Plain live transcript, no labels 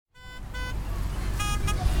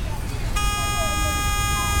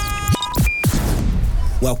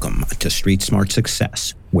Welcome to Street Smart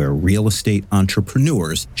Success, where real estate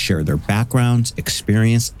entrepreneurs share their backgrounds,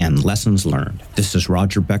 experience, and lessons learned. This is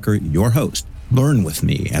Roger Becker, your host. Learn with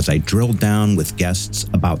me as I drill down with guests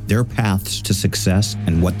about their paths to success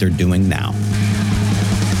and what they're doing now.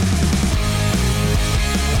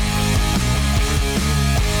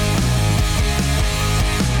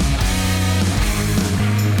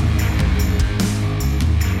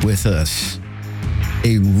 With us,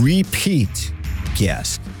 a repeat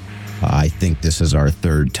guest. I think this is our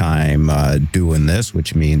third time doing this,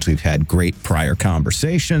 which means we've had great prior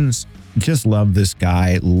conversations. Just love this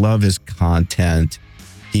guy, love his content.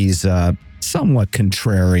 He's somewhat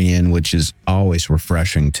contrarian, which is always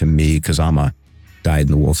refreshing to me because I'm a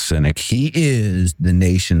dyed-in-the-wool cynic. He is the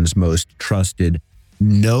nation's most trusted,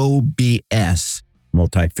 no BS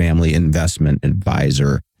multifamily investment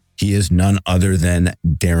advisor. He is none other than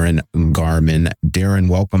Darin Garman. Darin,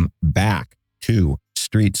 welcome back to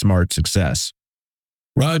Street Smart Success.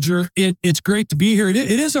 Roger, it's great to be here. It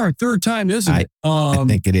is our third time, isn't it? I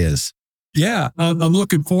think it is. Yeah, I'm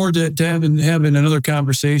looking forward to having another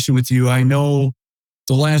conversation with you. I know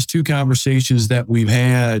the last two conversations that we've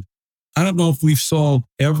had, I don't know if we've solved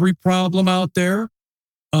every problem out there,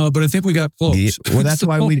 but I think we got close. Yeah, well, that's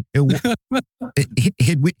why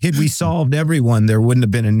had we solved everyone, there wouldn't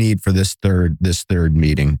have been a need for this third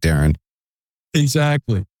meeting, Darin.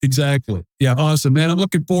 Exactly. Yeah, awesome, man. I'm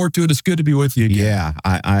looking forward to it. It's good to be with you again. Yeah,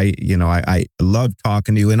 I love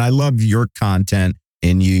talking to you, and I love your content.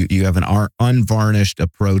 And you have an unvarnished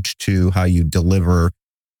approach to how you deliver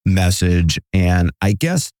message. And I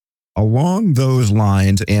guess along those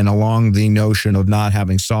lines and along the notion of not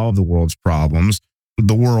having solved the world's problems,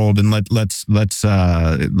 and let's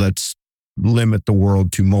limit the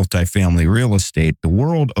world to multifamily real estate. The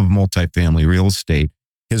world of multifamily real estate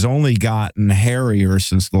has only gotten hairier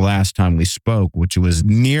since the last time we spoke, which was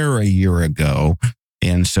near a year ago.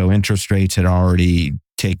 And so interest rates had already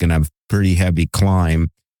taken a pretty heavy climb.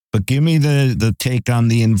 But give me the take on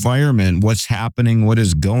the environment. What's happening? What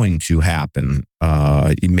is going to happen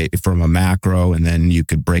from a macro? And then you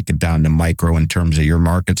could break it down to micro in terms of your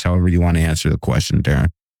markets, however you want to answer the question, Darin.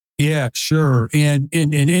 Yeah, sure. And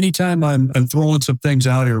anytime I'm throwing some things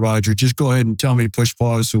out here, Roger, just go ahead and tell me to push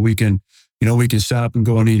pause so we can stop and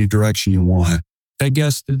go in any direction you want. I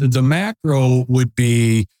guess the macro would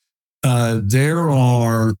be there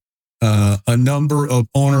are a number of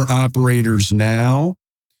owner-operators now,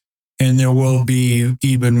 and there will be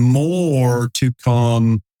even more to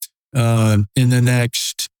come in the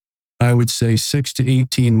next, I would say, 6 to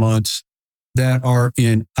 18 months that are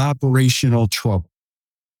in operational trouble.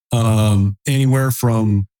 Anywhere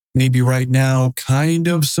from maybe right now, kind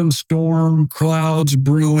of some storm clouds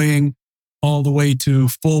brewing, all the way to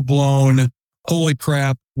full-blown, holy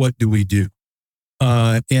crap, what do we do?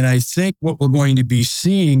 And I think what we're going to be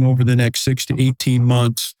seeing over the next 6 to 18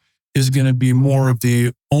 months is going to be more of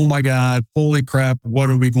the, oh my God, holy crap, what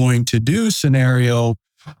are we going to do scenario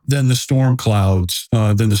than the storm clouds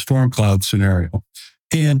scenario.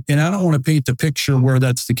 And I don't want to paint the picture where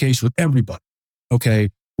that's the case with everybody, okay?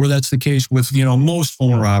 Where that's the case with, most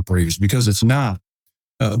owner operators, because it's not.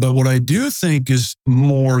 But what I do think is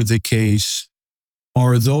more the case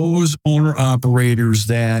are those owner operators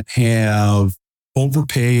that have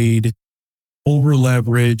overpaid,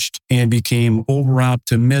 over-leveraged, and became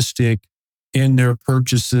over-optimistic in their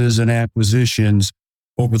purchases and acquisitions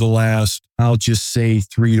over the last, I'll just say,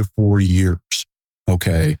 3 to 4 years.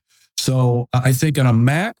 Okay. So I think on a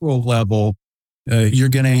macro level, there's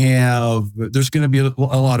going to be a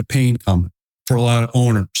lot of pain coming for a lot of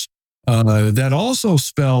owners. That also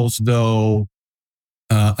spells, though,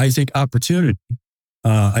 I think opportunity.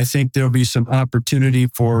 I think there'll be some opportunity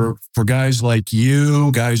for guys like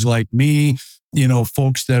you, guys like me,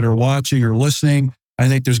 folks that are watching or listening. I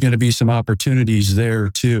think there's going to be some opportunities there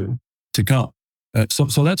too to come.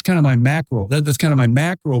 So that's kind of my macro. That's kind of my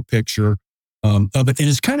macro picture of it. And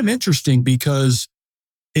it's kind of interesting because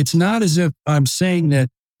it's not as if I'm saying that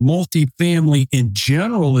multifamily in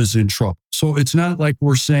general is in trouble. So it's not like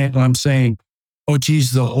I'm saying, oh,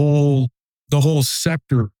 geez, the whole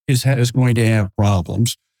sector is going to have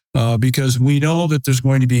problems because we know that there's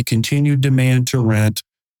going to be continued demand to rent.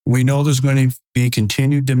 We know there's going to be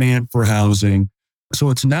continued demand for housing. So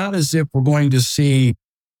it's not as if we're going to see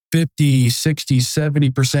 50, 60,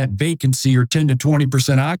 70% vacancy or 10 to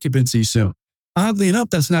 20% occupancy soon. Oddly enough,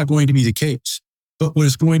 that's not going to be the case. But what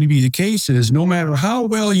is going to be the case is no matter how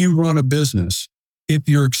well you run a business, if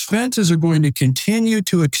your expenses are going to continue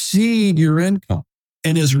to exceed your income,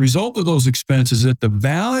 and as a result of those expenses, that the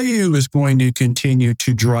value is going to continue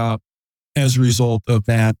to drop, as a result of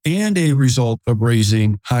that and a result of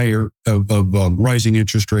rising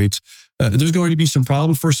interest rates. There's going to be some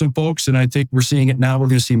problems for some folks, and I think we're seeing it now. We're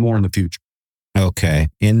going to see more in the future. Okay.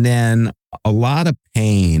 And then a lot of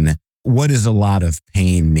pain. What does a lot of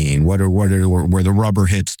pain mean? Where the rubber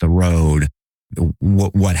hits the road?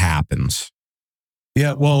 What happens?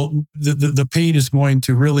 Yeah, well, the pain is going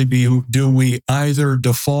to really be, do we either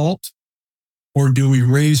default or do we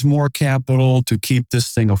raise more capital to keep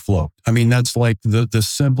this thing afloat? I mean, that's like the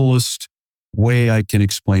simplest way I can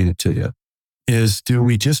explain it to you is, do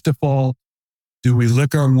we just default? Do we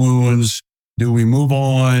lick our wounds? Do we move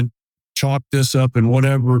on, chalk this up and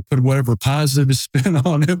put whatever positive spin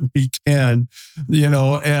on it we can,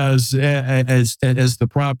 as the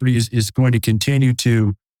property is going to continue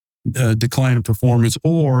to decline in performance?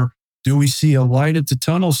 Or do we see a light at the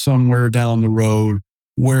tunnel somewhere down the road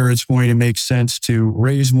where it's going to make sense to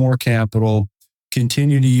raise more capital,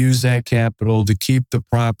 continue to use that capital to keep the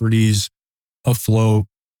properties afloat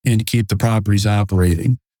and to keep the properties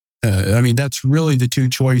operating? I mean, that's really the two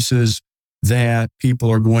choices that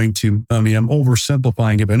people are going to, I'm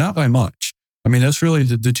oversimplifying it, but not by much. I mean, that's really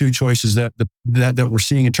the two choices that we're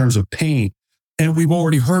seeing in terms of pain. And we've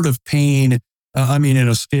already heard of pain, in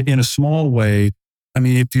a small way. I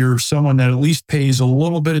mean, if you're someone that at least pays a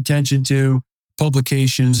little bit attention to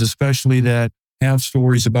publications, especially that have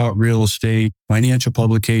stories about real estate, financial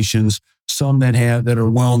publications, some that are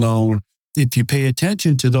well known, if you pay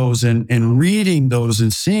attention to those and reading those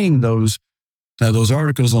and seeing those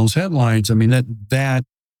articles, those headlines, I mean, that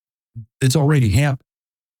it's already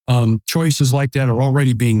happened. Choices like that are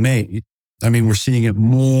already being made. I mean, we're seeing it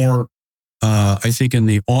more, I think, in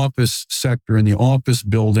the office sector, in the office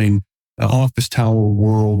building, office tower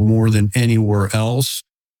world more than anywhere else.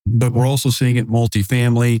 But we're also seeing it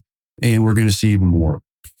multifamily, and we're going to see even more.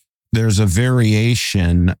 There's a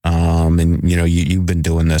variation, and you've been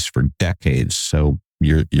doing this for decades, so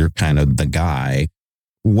you're kind of the guy.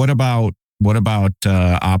 What about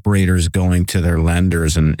operators going to their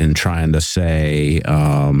lenders and trying to say,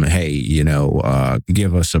 hey,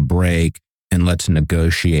 give us a break and let's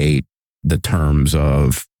negotiate the terms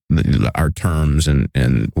of our terms,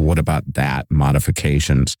 and what about that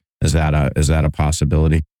modifications? Is that a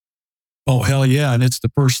possibility? Oh, hell yeah. And it's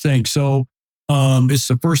the first thing. So it's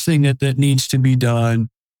the first thing that needs to be done.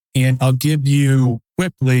 And I'll give you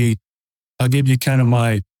kind of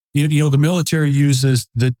my, the military uses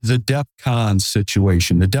the DEFCON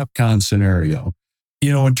situation, the DEFCON scenario,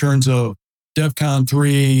 in terms of DEFCON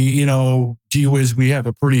 3, gee whiz, we have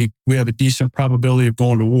a decent probability of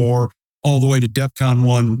going to war, all the way to DEFCON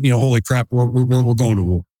 1, holy crap, we're going to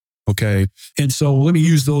war. Okay. And so let me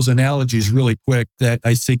use those analogies really quick that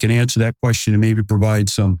I think can answer that question and maybe provide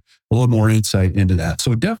a little more insight into that.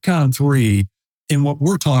 So DEFCON 3, and what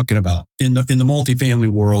we're talking about in the multifamily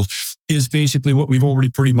world, is basically what we've already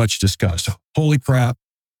pretty much discussed. Holy crap,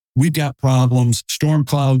 we've got problems. Storm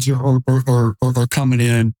clouds are coming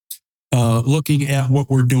in. Looking at what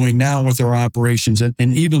we're doing now with our operations and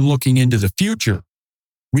even looking into the future,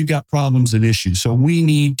 we've got problems and issues. So we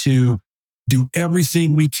need to do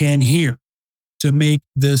everything we can here to make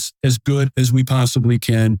this as good as we possibly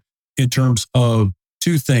can in terms of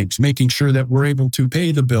two things: making sure that we're able to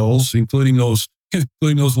pay the bills, including those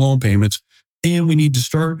loan payments. And we need to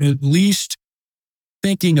start at least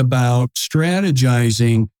thinking about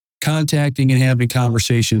strategizing, contacting and having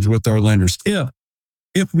conversations with our lenders.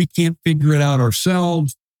 If we can't figure it out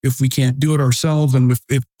ourselves, if we can't do it ourselves, and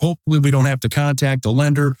if hopefully we don't have to contact the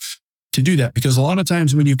lender to do that. Because a lot of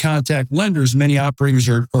times when you contact lenders, many operators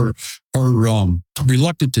are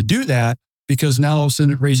reluctant to do that, because now all of a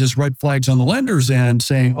sudden it raises red flags on the lender's end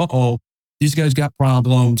saying, these guys got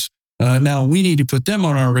problems. Now we need to put them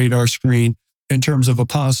on our radar screen in terms of a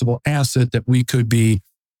possible asset that we could be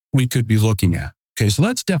looking at. Okay, so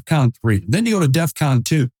that's DEFCON 3. Then you go to DEFCON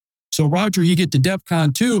 2. So Roger, you get to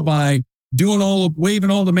DEFCON 2 by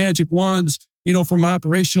waving all the magic wands, from an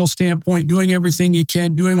operational standpoint, doing everything you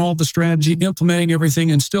can, doing all the strategy, implementing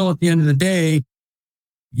everything. And still at the end of the day,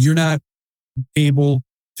 you're not able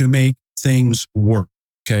to make things work.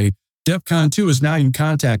 Okay. DEFCON 2 is now you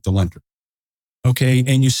contact the lender. Okay.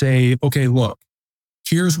 And you say, okay, look,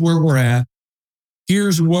 here's where we're at.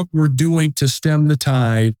 Here's what we're doing to stem the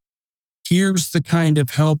tide. Here's the kind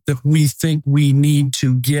of help that we think we need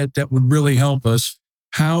to get that would really help us.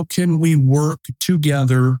 How can we work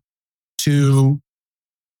together to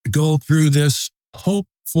go through this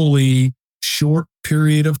hopefully short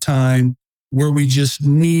period of time where we just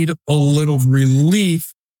need a little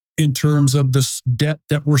relief in terms of this debt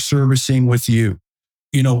that we're servicing with you?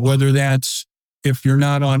 Whether that's if you're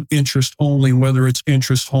not on interest only, whether it's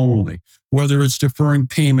interest only, whether it's deferring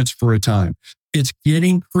payments for a time. It's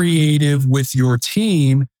getting creative with your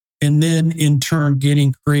team and then in turn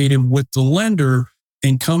getting creative with the lender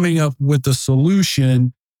and coming up with a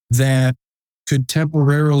solution that could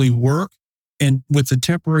temporarily work. And with the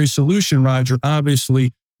temporary solution, Roger,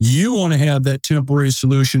 obviously you want to have that temporary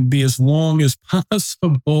solution be as long as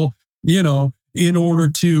possible, in order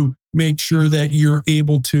to make sure that you're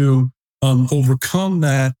able to overcome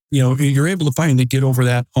that, you're able to finally get over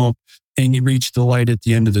that hump and you reach the light at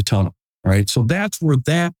the end of the tunnel, right? So that's where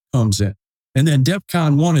that comes in. And then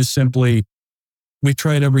DEFCON 1 is simply, we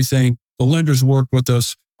tried everything. The lenders work with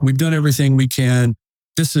us. We've done everything we can.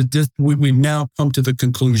 We've now come to the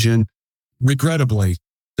conclusion, regrettably,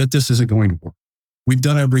 that this isn't going to work. We've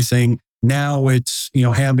done everything. Now it's,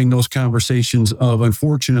 having those conversations of,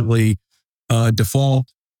 unfortunately,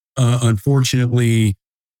 default, unfortunately,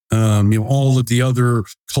 all of the other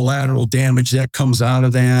collateral damage that comes out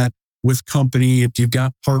of that with company. If you've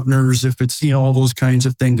got partners, if it's, all those kinds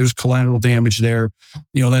of things, there's collateral damage there.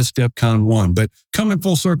 That's DEFCON 1. But coming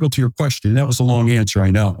full circle to your question, that was a long answer,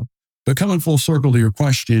 I know. But coming full circle to your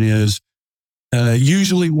question is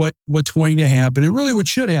usually what's going to happen, and really what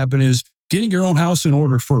should happen, is getting your own house in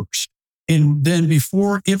order first. And then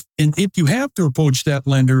if you have to approach that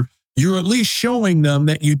lender, you're at least showing them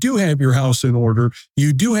that you do have your house in order.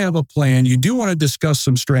 You do have a plan. You do want to discuss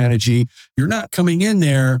some strategy. You're not coming in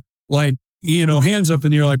there like, hands up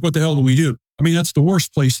in the air, like, what the hell do we do? I mean, that's the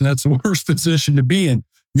worst place and that's the worst position to be in.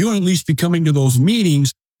 You want to at least be coming to those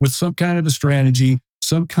meetings with some kind of a strategy,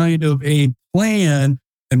 some kind of a plan.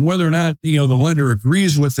 And whether or not, the lender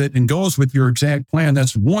agrees with it and goes with your exact plan,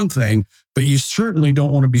 that's one thing. But you certainly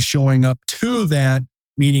don't want to be showing up to that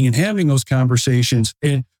meeting and having those conversations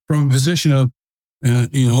from a position of,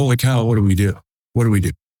 holy cow, what do we do? What do we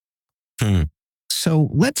do? So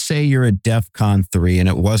let's say you're at DEFCON 3, and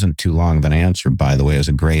it wasn't too long of an answer, by the way. It was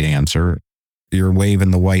a great answer. You're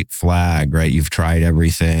waving the white flag, right? You've tried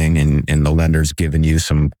everything, and the lender's given you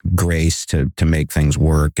some grace to make things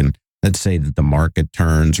work. And let's say that the market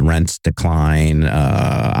turns, rents decline,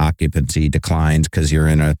 occupancy declines because you're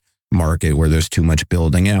in a market where there's too much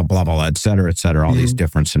building, blah, blah, blah, et cetera, all these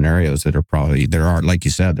different scenarios that are like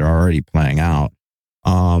you said, they're already playing out.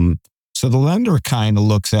 So the lender kind of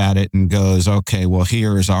looks at it and goes, okay, well,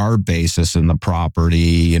 here's our basis in the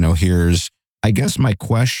property. I guess my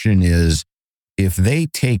question is, if they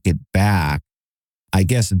take it back, I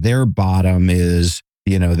guess their bottom is,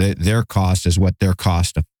 their cost is what their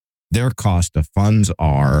cost of funds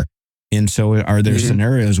are. And so are there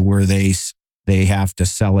scenarios where they have to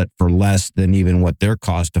sell it for less than even what their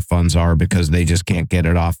cost of funds are because they just can't get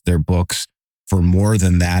it off their books for more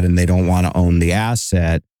than that, and they don't want to own the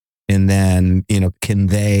asset? And then, can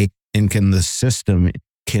their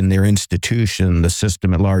institution, the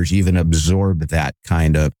system at large, even absorb that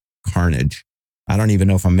kind of carnage? I don't even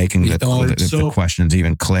know if I'm making the questions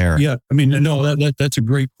even clear. Yeah, I mean, no, that's a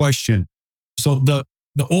great question. So the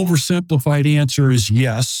oversimplified answer is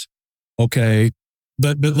yes. Okay.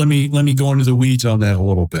 But let me go into the weeds on that a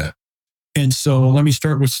little bit. And so let me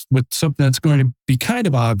start with something that's going to be kind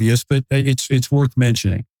of obvious, but it's worth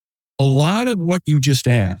mentioning. A lot of what you just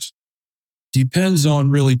asked depends on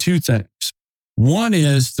really two things. One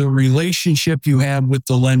is the relationship you have with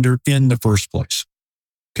the lender in the first place.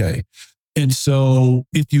 Okay. And so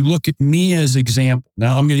if you look at me as example,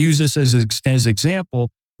 now I'm going to use this as example,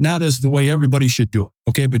 not as the way everybody should do it.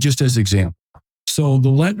 Okay. But just as example. So the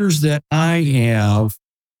lenders that I have,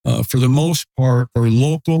 for the most part, are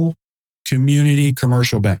local community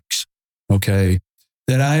commercial banks. Okay.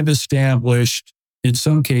 That I've established, in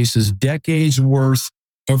some cases, decades worth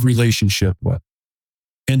of relationship with.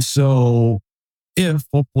 And so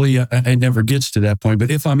hopefully it never gets to that point,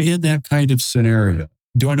 but if I'm in that kind of scenario,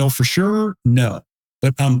 do I know for sure? No,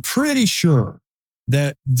 but I'm pretty sure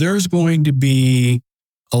that there's going to be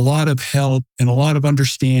a lot of help and a lot of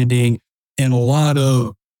understanding and a lot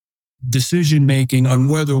of decision-making on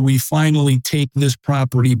whether we finally take this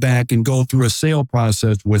property back and go through a sale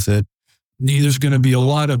process with it. There's going to be a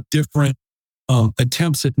lot of different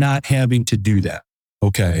attempts at not having to do that.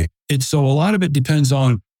 Okay. And so a lot of it depends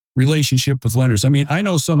on relationship with lenders. I mean, I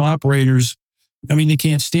know some operators, they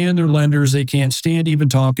can't stand their lenders. They can't stand even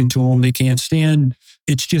talking to them. They can't stand,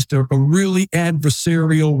 it's just a really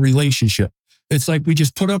adversarial relationship. It's like we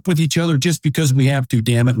just put up with each other just because we have to,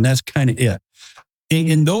 damn it. And that's kind of it.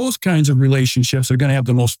 And those kinds of relationships are going to have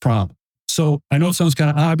the most problem. So I know it sounds kind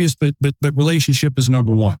of obvious, but relationship is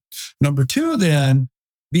number one. Number two then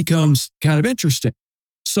becomes kind of interesting.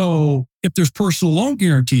 So if there's personal loan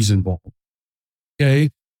guarantees involved, okay,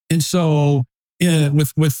 and so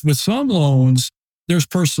with some loans, there's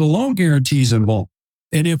personal loan guarantees involved.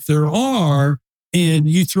 And if there are, and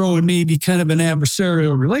you throw in maybe kind of an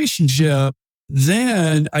adversarial relationship,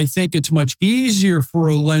 then I think it's much easier for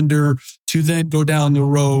a lender to then go down the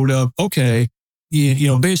road of, okay,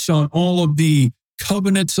 based on all of the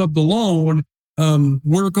covenants of the loan,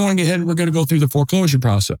 we're going ahead and we're going to go through the foreclosure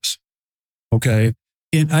process. Okay.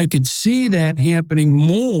 And I could see that happening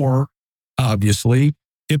more, obviously,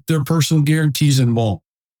 if there are personal guarantees involved.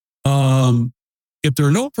 If there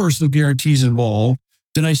are no personal guarantees involved,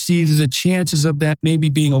 then I see the chances of that maybe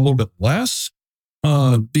being a little bit less,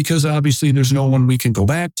 because obviously there's no one we can go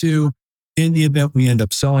back to in the event we end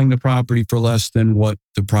up selling the property for less than what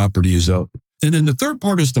the property is owed. And then the third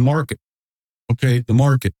part is the market. Okay, the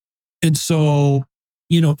market. And so,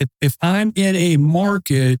 if I'm in a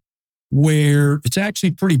market where it's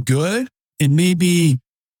actually pretty good, and maybe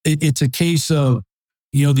it's a case of,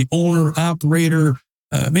 the owner operator,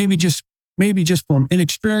 maybe just from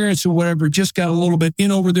inexperience or whatever, just got a little bit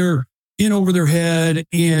in over their head,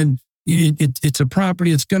 and it's a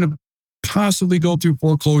property that's going to possibly go through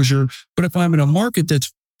foreclosure. But if I'm in a market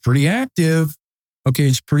that's pretty active, okay,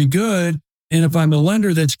 it's pretty good. And if I'm a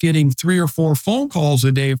lender that's getting 3 or 4 phone calls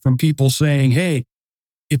a day from people saying, hey,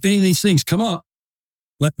 if any of these things come up,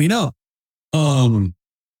 let me know.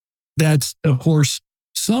 That's of course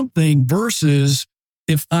something versus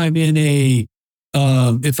if I'm in a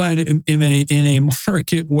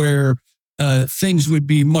market where things would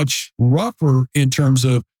be much rougher in terms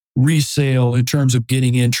of resale, in terms of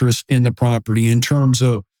getting interest in the property, in terms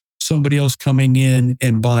of somebody else coming in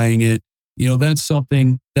and buying it. That's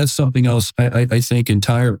something else, I think,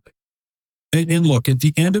 entirely. And look, at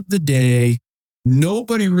the end of the day,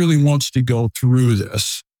 nobody really wants to go through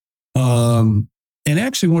this. And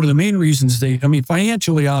actually, one of the main reasons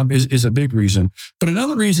financially is a big reason. But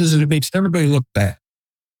another reason is that it makes everybody look bad.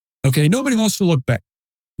 Okay, nobody wants to look bad.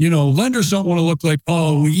 Lenders don't want to look like,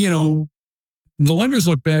 the lenders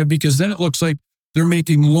look bad because then it looks like they're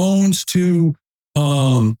making loans to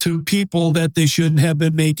people that they shouldn't have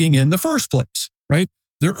been making in the first place, right?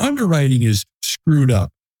 Their underwriting is screwed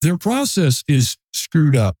up. Their process is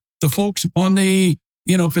screwed up. The folks on the,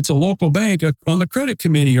 if it's a local bank, on the credit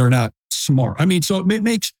committee are not smart. So it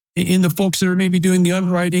makes, in the folks that are maybe doing the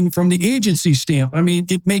underwriting from the agency stamp,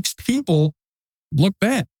 it makes people look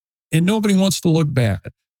bad, and nobody wants to look bad.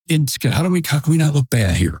 And how can we not look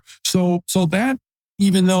bad here? So that,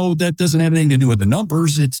 even though that doesn't have anything to do with the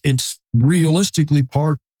numbers, it's realistically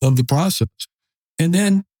part of the process. And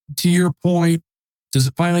then to your point, does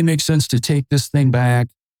it finally make sense to take this thing back?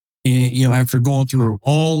 And, after going through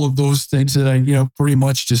all of those things that I, pretty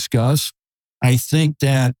much discussed, I think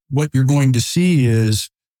that what you're going to see is,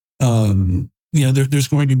 there's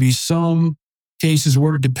going to be some cases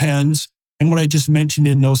where it depends. And what I just mentioned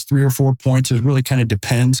in those 3 or 4 points is really kind of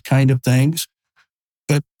depends kind of things.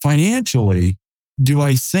 But financially, do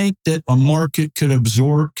I think that a market could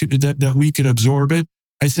absorb, that we could absorb it?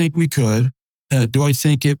 I think we could. Do I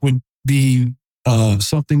think it would be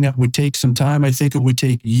something that would take some time? I think it would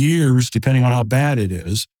take years, depending on how bad it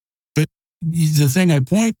is. But the thing I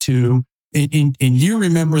point to, and you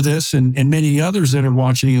remember this, and many others that are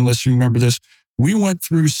watching and listening remember this, we went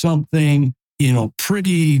through something,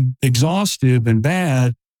 pretty exhaustive and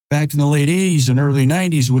bad back in the late 80s and early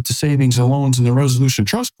 90s with the Savings and Loans and the Resolution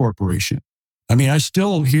Trust Corporation. I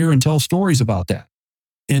still hear and tell stories about that.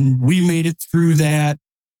 And we made it through that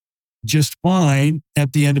just fine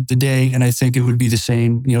at the end of the day. And I think it would be the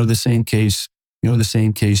same case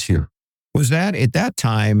here. Was that at that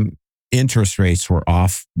time, interest rates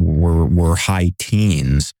were high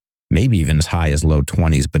teens, maybe even as high as low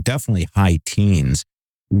 20s, but definitely high teens.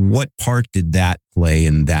 What part did that play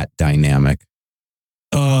in that dynamic?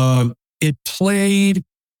 It played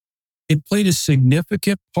a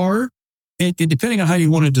significant part. And depending on how you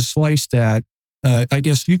wanted to slice that, I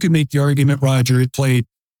guess you could make the argument, Roger, it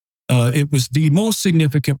was the most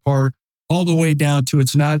significant part all the way down to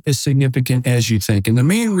it's not as significant as you think. And the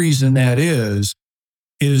main reason that is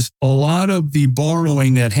a lot of the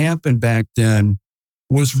borrowing that happened back then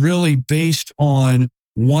was really based on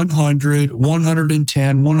 100,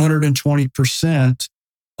 110, 120%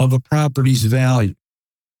 of a property's value.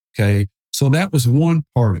 Okay. So that was one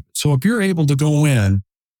part of it. So if you're able to go in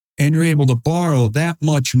and you're able to borrow that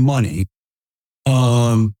much money,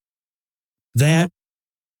 that,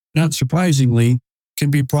 not surprisingly,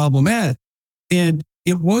 can be problematic. And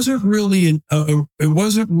it wasn't really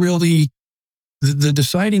the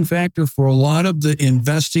deciding factor for a lot of the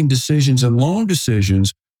investing decisions and loan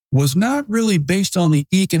decisions was not really based on the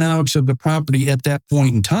economics of the property at that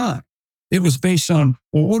point in time. It was based on,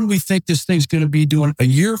 well, what do we think this thing's going to be doing a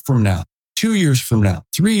year from now, 2 years from now,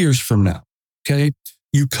 3 years from now? Okay.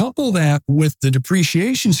 You couple that with the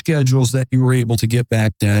depreciation schedules that you were able to get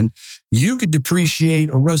back then, you could depreciate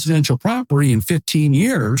a residential property in 15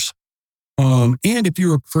 years. And if you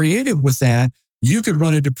were creative with that, you could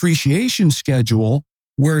run a depreciation schedule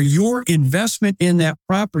where your investment in that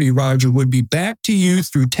property, Roger, would be back to you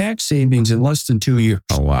through tax savings in less than 2 years.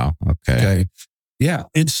 Oh, wow. Okay. Yeah.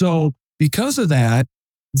 And so because of that,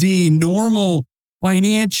 the normal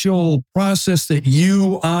financial process that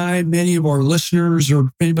you, I, many of our listeners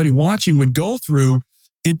or anybody watching would go through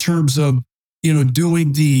in terms of,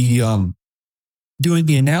 doing the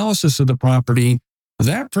analysis of the property,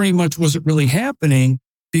 that pretty much wasn't really happening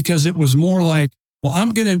because it was more like, well,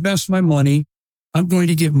 I'm going to invest my money. I'm going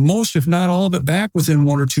to get most, if not all of it back within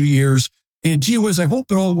 1 or 2 years. And gee whiz, I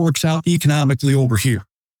hope it all works out economically over here,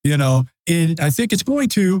 and I think it's going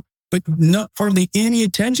to, but hardly any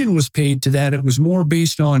attention was paid to that. It was more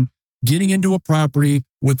based on getting into a property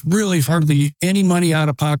with really hardly any money out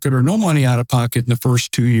of pocket or no money out of pocket in the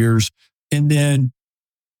first 2 years. And then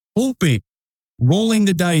hoping, rolling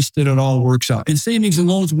the dice that it all works out. And savings and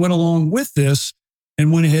loans went along with this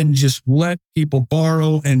and went ahead and just let people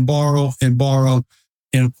borrow and borrow and borrow.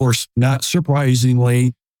 And of course, not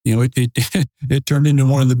surprisingly, it turned into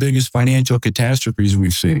one of the biggest financial catastrophes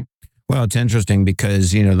we've seen. Well, it's interesting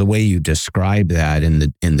because, the way you describe that in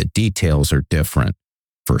the details are different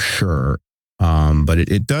for sure. But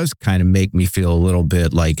it does kind of make me feel a little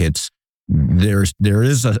bit like there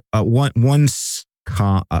is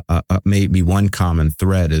maybe one common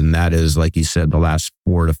thread. And that is, like you said, the last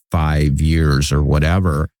 4 to 5 years or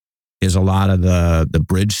whatever is a lot of the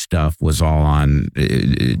bridge stuff was all on.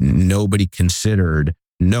 No one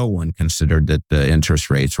considered that the interest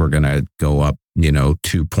rates were going to go up,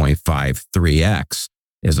 2.5, 3x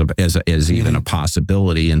is even a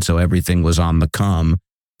possibility. And so everything was on the come,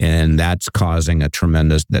 and that's causing a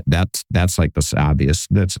tremendous, that's like this obvious,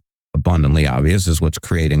 that's abundantly obvious is what's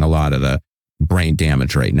creating a lot of the brain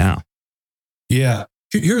damage right now. Yeah.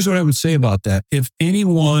 Here's what I would say about that. If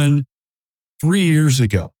anyone 3 years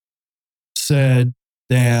ago said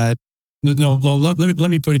that, let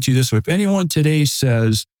me put it to you this way. If anyone today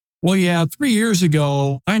says, well, yeah, 3 years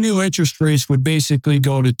ago, I knew interest rates would basically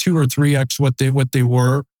go to 2 or 3x what they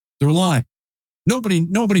were, they're lying.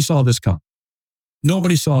 Nobody saw this come.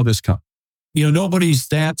 Nobody saw this come. Nobody's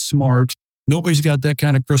that smart. Nobody's got that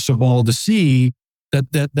kind of crystal ball to see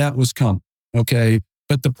that was coming. Okay.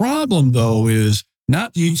 But the problem though is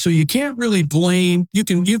not you. So you can't really blame, you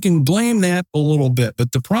can blame that a little bit,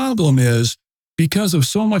 but the problem is because of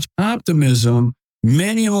so much optimism,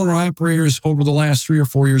 many owner operators over the last 3 or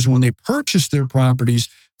 4 years, when they purchased their properties,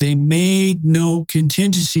 they made no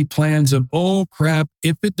contingency plans of, oh crap,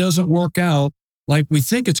 if it doesn't work out like we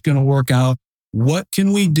think it's going to work out, what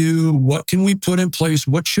can we do? What can we put in place?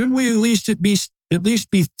 What should we at least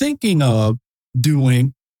be thinking of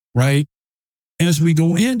doing, right? As we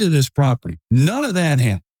go into this property. None of that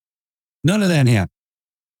happened. None of that happened.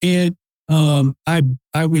 And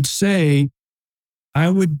I would say, I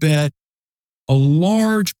would bet a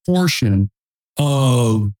large portion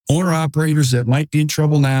of owner operators that might be in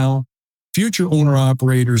trouble now, future owner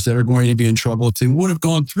operators that are going to be in trouble, if they would have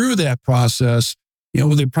gone through that process,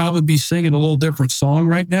 they'd probably be singing a little different song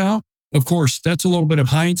right now. Of course, that's a little bit of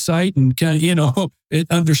hindsight and kind of, it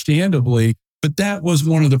understandably, but that was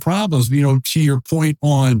one of the problems, to your point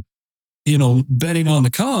on, betting on the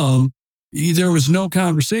come, there was no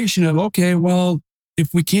conversation of, okay, well,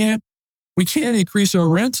 if we can't increase our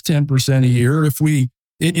rents 10% a year,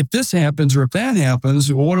 if this happens or if that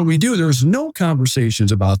happens, what do we do? There's no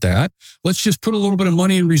conversations about that. Let's just put a little bit of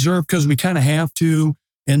money in reserve because we kind of have to,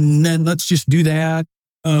 and then let's just do that.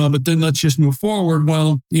 But then let's just move forward.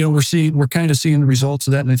 Well, we're kind of seeing the results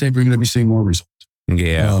of that, and I think we're going to be seeing more results.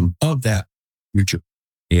 Yeah, of that future.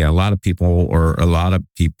 Yeah, a lot of people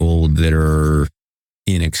that are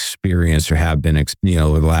inexperienced or have been,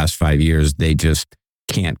 over the last 5 years, they just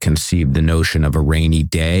can't conceive the notion of a rainy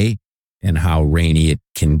day and how rainy it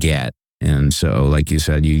can get. And so, like you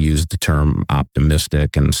said, you used the term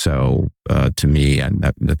optimistic. And so to me, and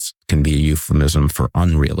that can be a euphemism for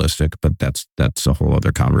unrealistic, but that's a whole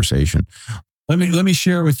other conversation. Let me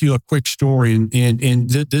share with you a quick story. And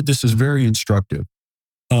this is very instructive.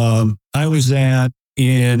 I was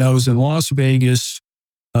in Las Vegas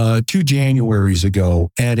 2 Januaries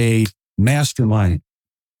ago at a mastermind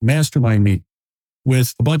meeting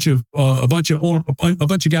with a bunch of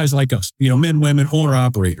guys like us, men, women, owner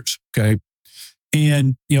operators. Okay.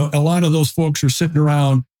 And, a lot of those folks are sitting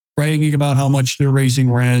around bragging about how much they're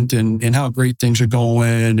raising rent and how great things are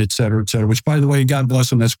going, et cetera, which, by the way, God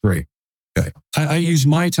bless them, that's great. Okay. I used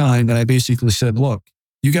my time and I basically said, look,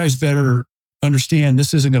 you guys better understand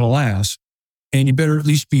this isn't going to last. And you better at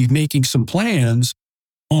least be making some plans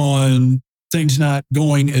on things not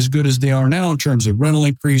going as good as they are now in terms of rental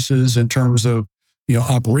increases, in terms of,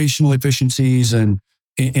 operational efficiencies and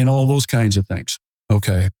all those kinds of things.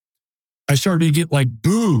 Okay. I started to get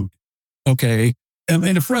booed. Okay.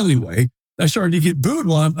 In a friendly way. I started to get booed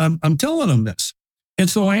while I'm telling them this. And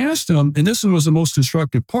so I asked them, and this was the most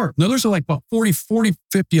instructive part. Now there's about 40,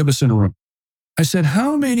 50 of us in a room. I said,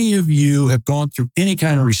 how many of you have gone through any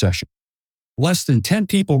kind of recession? Less than 10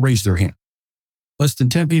 people raised their hand. Less than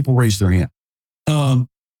 10 people raised their hand.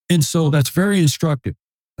 And so that's very instructive.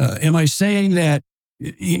 Am I saying that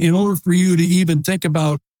in order for you to even think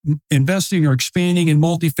about investing or expanding in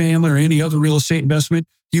multifamily or any other real estate investment,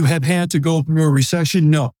 you have had to go through a recession?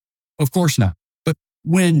 No, of course not. But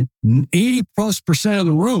when 80+% of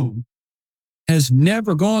the room has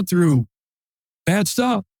never gone through bad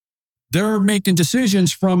stuff, they're making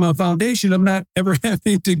decisions from a foundation of not ever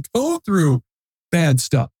having to go through bad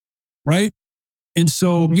stuff, right? And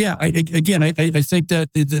so, yeah, I think that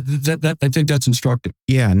I think that's instructive.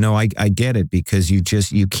 Yeah, no, I get it, because you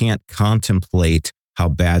can't contemplate how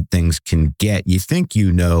bad things can get. You think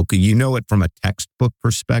you know it from a textbook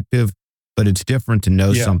perspective, but it's different to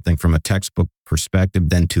know something from a textbook perspective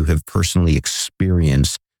than to have personally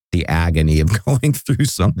experienced the agony of going through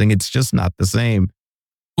something. It's just not the same.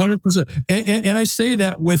 100%. And I say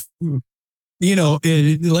that with,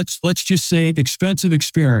 let's just say expensive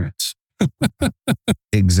experience.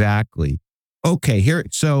 Exactly. Okay, here.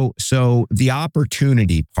 So the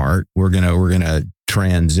opportunity part, we're gonna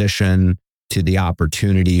transition to the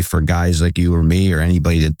opportunity for guys like you or me or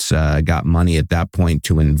anybody that's got money at that point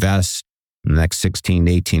to invest in the next 16,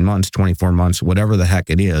 18 months, 24 months, whatever the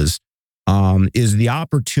heck it is the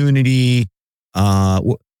opportunity.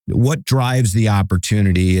 What drives the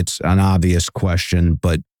opportunity? It's an obvious question,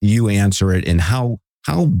 but you answer it. And how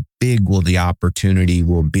big will the opportunity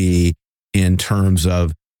will be in terms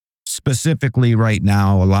of, specifically right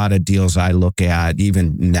now, a lot of deals I look at,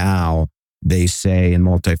 even now, they say in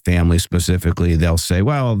multifamily specifically, they'll say,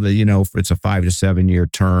 well, it's a 5 to 7 year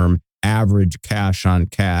term, average cash on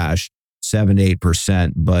cash,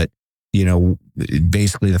 7-8%. But,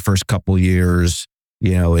 basically the first couple years,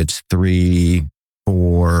 it's 3,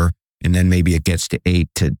 4, and then maybe it gets to 8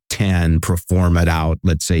 to 10, perform it out,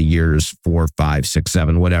 let's say years 4, 5, 6,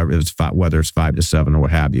 7, whatever, whether it's 5 to 7 or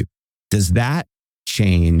what have you. Does that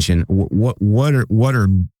change? And what are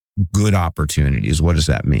good opportunities? What does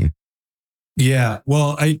that mean? Yeah,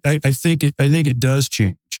 well, I think it does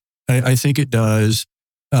change. I think it does.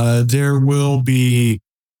 There will be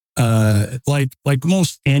like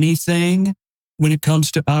most anything when it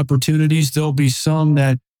comes to opportunities, there'll be some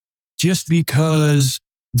that just because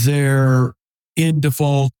they're in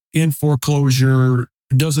default, in foreclosure,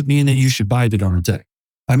 doesn't mean that you should buy the darn thing.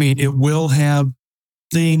 I mean, it will have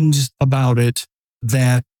things about it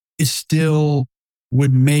that is still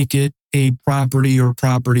would make it a property or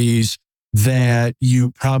properties that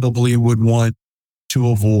you probably would want to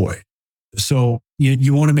avoid. So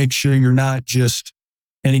you want to make sure you're not just,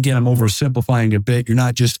 and again, I'm oversimplifying a bit, you're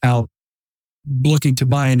not just out looking to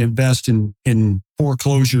buy and invest in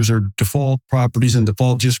foreclosures or default properties and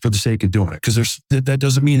default just for the sake of doing it. Because that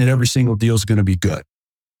doesn't mean that every single deal is going to be good.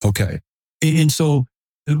 Okay. And so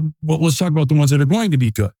let's talk about the ones that are going to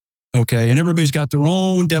be good. Okay. And everybody's got their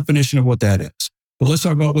own definition of what that is. But let's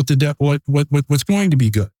talk about what's going to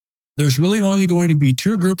be good. There's really only going to be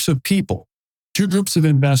two groups of people, two groups of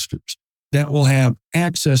investors that will have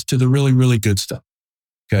access to the really, really good stuff.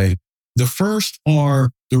 Okay. The first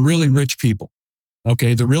are the really rich people.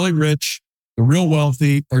 Okay. The really rich, the real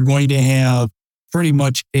wealthy are going to have pretty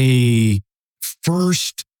much a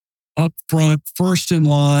first upfront, first in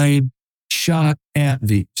line shot at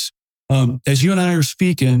these. As you and I are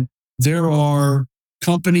speaking, there are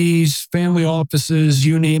companies, family offices,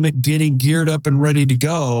 you name it, getting geared up and ready to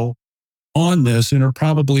go on this and are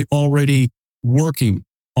probably already working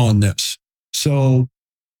on this. So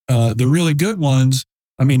the really good ones,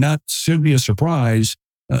 I mean, that should be a surprise.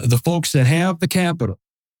 The folks that have the capital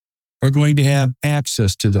are going to have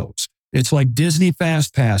access to those. It's like Disney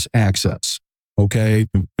Fast Pass access. Okay.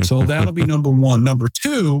 So that'll be number one. Number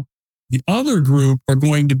two, the other group are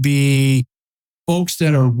going to be folks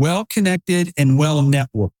that are well connected and well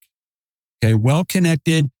networked. Okay. Well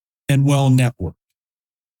connected and well networked.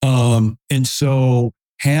 And so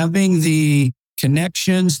having the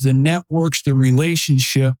connections, the networks, the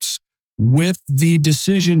relationships with the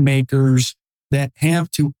decision makers that have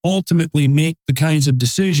to ultimately make the kinds of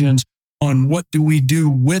decisions on what do we do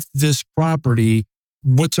with this property?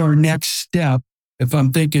 What's our next step? If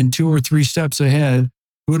I'm thinking 2 or 3 steps ahead,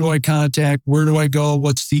 who do I contact? Where do I go?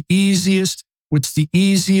 What's the easiest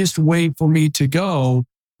way for me to go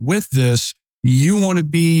with this? You want to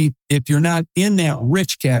be, if you're not in that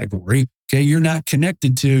rich category, okay, you're not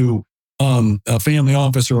connected to a family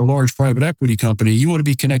office or a large private equity company. You want to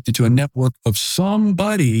be connected to a network of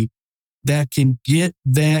somebody that can get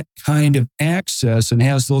that kind of access and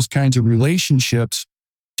has those kinds of relationships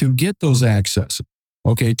to get those access,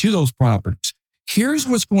 okay, to those properties. Here's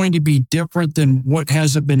what's going to be different than what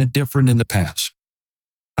hasn't been different in the past,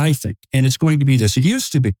 I think. And it's going to be this. It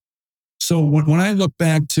used to be. So when I look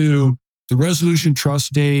back to the resolution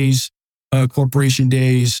trust days, corporation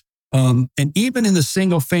days, and even in the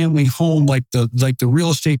single family home, like the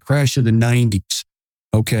real estate crash of the 90s,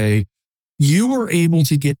 okay, you were able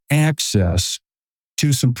to get access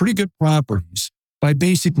to some pretty good properties by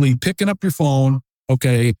basically picking up your phone,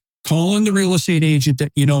 okay, calling the real estate agent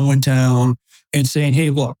that you know in town and saying, hey,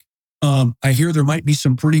 look, I hear there might be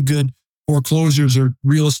some pretty good foreclosures or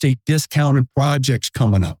real estate discounted projects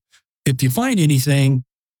coming up. If you find anything,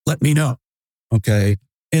 let me know, okay?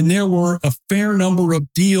 And there were a fair number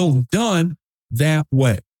of deals done that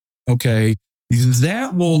way, okay?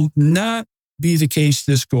 That will not be the case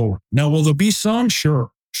this go. Now, will there be some?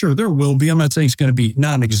 Sure, there will be. I'm not saying it's going to be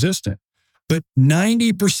non-existent, but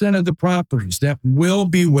 90% of the properties that will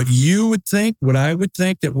be what you would think, what I would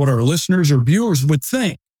think, that what our listeners or viewers would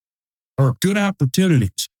think are good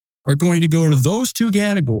opportunities are going to go to those 2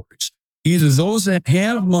 categories. Either those that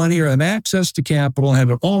have money or have access to capital,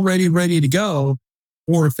 have it already ready to go,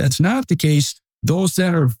 or if that's not the case, those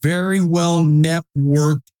that are very well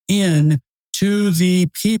networked in to the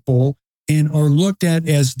people and are looked at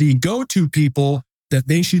as the go-to people that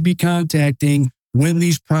they should be contacting when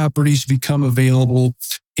these properties become available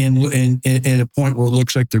and at a point where it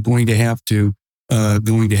looks like they're going to have to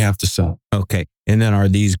sell. Okay. And then are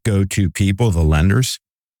these go-to people the lenders?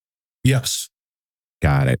 Yes.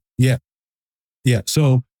 Got it. Yeah.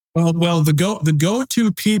 So, the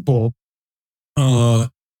go-to people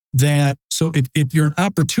so if you're an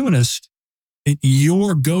opportunist,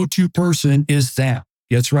 your go-to person is that.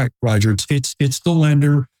 That's right, Roger. It's the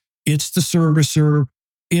lender, it's the servicer,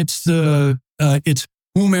 it's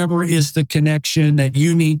whomever is the connection that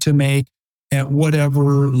you need to make at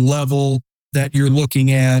whatever level that you're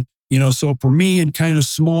looking at. So for me in kind of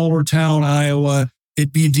smaller town Iowa,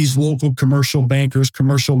 it'd be these local commercial bankers,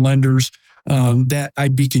 commercial lenders that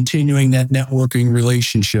I'd be continuing that networking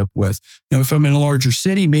relationship with. Now, if I'm in a larger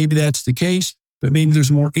city, maybe that's the case, but maybe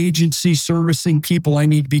there's more agency servicing people I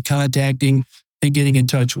need to be contacting and getting in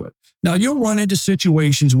touch with. Now, you'll run into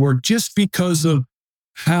situations where just because of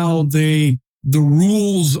how the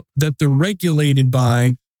rules that they're regulated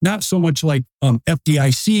by, not so much like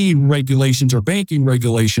FDIC regulations or banking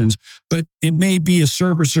regulations, but it may be a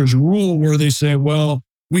servicer's rule where they say, well,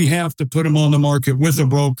 we have to put them on the market with a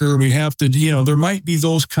broker. We have to, there might be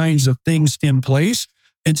those kinds of things in place.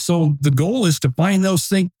 And so the goal is to find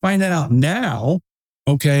that out now,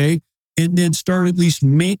 okay? And then start at least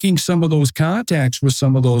making some of those contacts with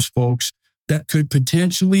some of those folks that could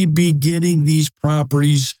potentially be getting these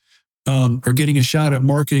properties or getting a shot at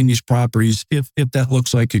marketing these properties if that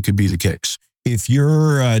looks like it could be the case. If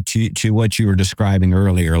you're to what you were describing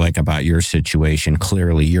earlier, like about your situation,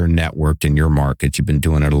 clearly you're networked in your market. You've been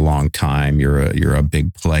doing it a long time. You're a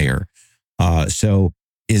big player. So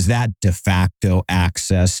is that de facto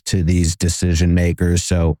access to these decision makers?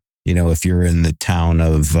 So, if you're in the town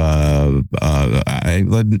of,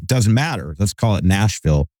 it doesn't matter. Let's call it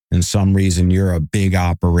Nashville. And some reason you're a big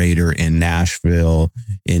operator in Nashville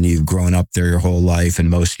and you've grown up there your whole life and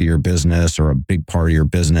most of your business or a big part of your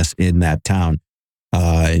business in that town.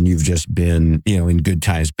 And you've just been, in good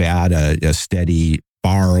times, bad, a steady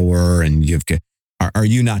borrower. And are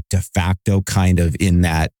you not de facto kind of in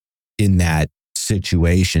that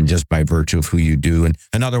situation just by virtue of who you do? And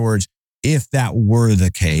in other words, if that were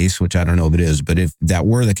the case, which I don't know if it is, but if that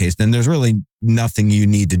were the case, then there's really nothing you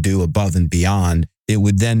need to do above and beyond. It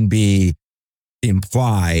would then be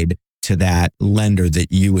implied to that lender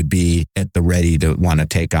that you would be at the ready to want to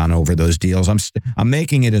take on over those deals. I'm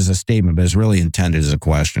making it as a statement, but it's really intended as a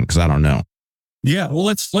question because I don't know. Yeah, well,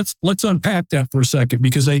 let's unpack that for a second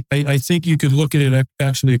because I think you could look at it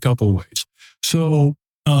actually a couple of ways. So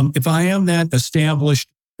if I am that established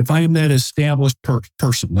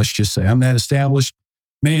person, let's just say I'm that established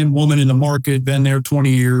man, woman in the market, been there 20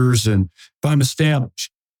 years, and if I'm established,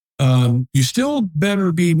 you still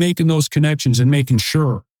better be making those connections and making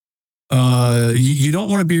sure. You don't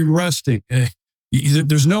want to be resting.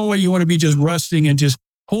 There's no way you want to be just resting and just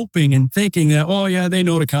hoping and thinking that, oh yeah, they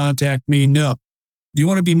know to contact me. No, you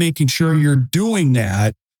want to be making sure you're doing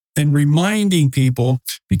that and reminding people,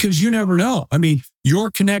 because you never know. I mean,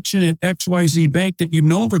 your connection at XYZ Bank that you've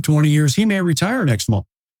known for 20 years, he may retire next month.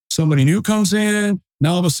 Somebody new comes in.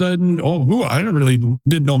 Now all of a sudden, I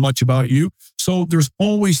didn't know much about you. So there's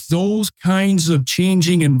always those kinds of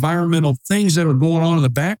changing environmental things that are going on in the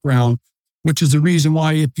background, which is the reason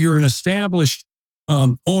why if you're an established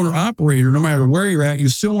owner operator, no matter where you're at, you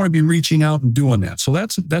still want to be reaching out and doing that. So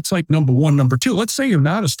that's like number one. Number two, let's say you're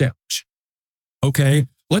not established. Okay.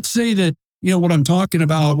 Let's say that,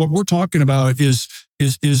 what we're talking about is, I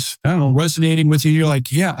don't know, resonating with you. You're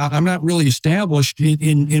like, yeah, I'm not really established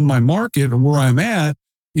in my market or where I'm at.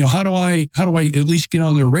 How do I at least get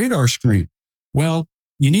on their radar screen? Well,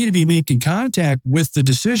 you need to be making contact with the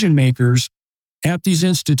decision makers at these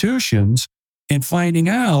institutions and finding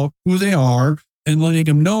out who they are and letting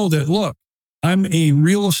them know that, look, I'm a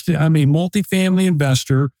multifamily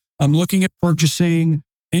investor. I'm looking at purchasing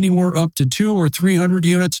anywhere up to 200 or 300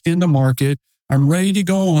 units in the market. I'm ready to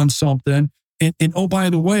go on something. And oh, by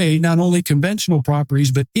the way, not only conventional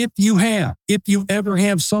properties, but if you ever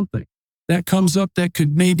have something that comes up that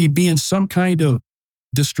could maybe be in some kind of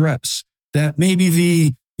distress, that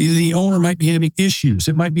maybe the owner might be having issues,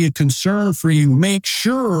 it might be a concern for you, make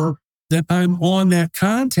sure that I'm on that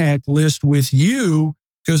contact list with you,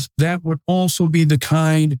 because that would also be the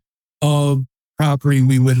kind of property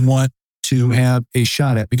we would want to have a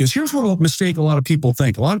shot at. Because here's what a mistake a lot of people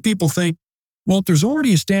think. A lot of people think, well, if there's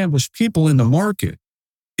already established people in the market,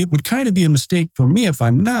 it would kind of be a mistake for me if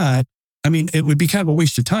I'm not. It would be kind of a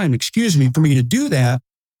waste of time, for me to do that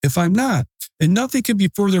if I'm not. And nothing could be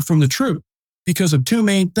further from the truth because of two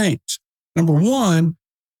main things. Number one,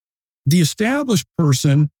 the established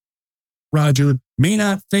person, Roger, may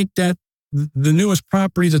not think that the newest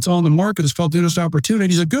property that's on the market is called the newest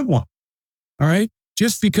opportunity is a good one. All right.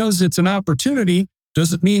 Just because it's an opportunity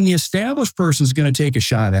doesn't mean the established person is going to take a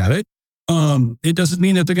shot at it. It doesn't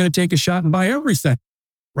mean that they're going to take a shot and buy everything.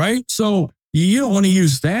 Right. So you don't want to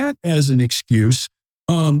use that as an excuse,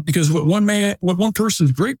 because what one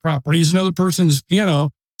person's great property is another person's,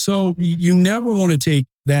 so you never want to take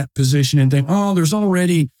that position and think, oh, there's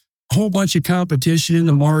already a whole bunch of competition in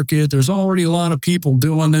the market. There's already a lot of people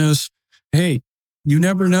doing this. Hey, you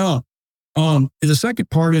never know. The second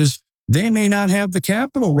part is they may not have the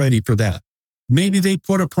capital ready for that. Maybe they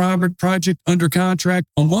put a private project under contract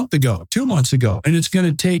a month ago, 2 months ago, and it's going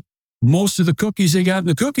to take most of the cookies they got in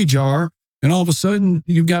the cookie jar. And all of a sudden,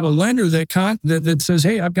 you've got a lender that says,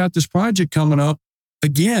 hey, I've got this project coming up.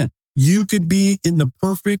 Again, you could be in the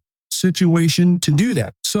perfect situation to do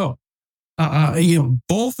that. So,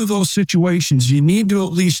 both of those situations, you need to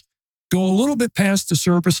at least go a little bit past the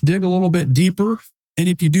surface, dig a little bit deeper. And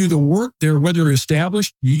if you do the work there, whether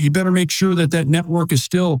established, you better make sure that network is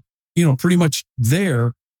still, pretty much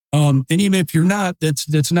there. And even if you're not,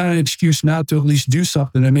 that's not an excuse not to at least do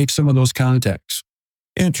something and make some of those contacts.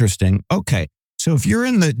 Interesting. Okay. So if you're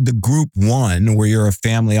in the group one, where you're a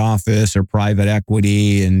family office or private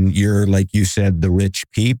equity and you're, like you said, the rich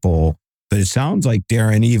people, but it sounds like,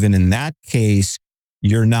 Darin, even in that case,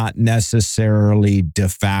 you're not necessarily de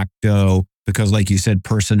facto, because like you said,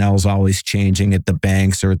 personnel is always changing at the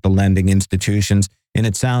banks or at the lending institutions. And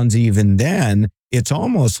it sounds even then, it's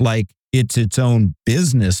almost like it's its own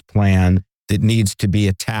business plan that needs to be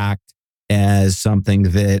attacked as something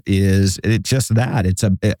that is just that. It's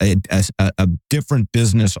a different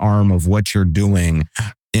business arm of what you're doing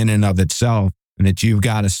in and of itself, and that you've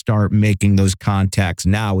got to start making those contacts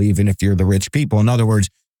now, even if you're the rich people. In other words,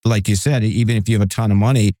 like you said, even if you have a ton of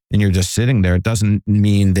money and you're just sitting there, it doesn't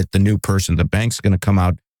mean that the new person, the bank's going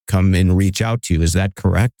to come and reach out to you. Is that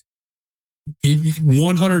correct?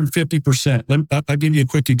 150%. I'll give you a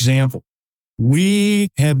quick example. We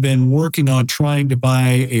have been working on trying to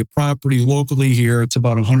buy a property locally here. It's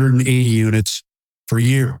about 180 units for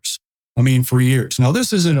years. For years. Now,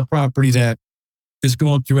 this isn't a property that is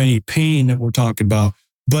going through any pain that we're talking about,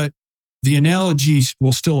 but the analogies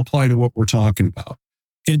will still apply to what we're talking about.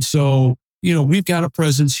 And so, we've got a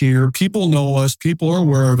presence here. People know us. People are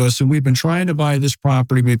aware of us. And we've been trying to buy this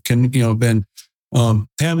property. We've been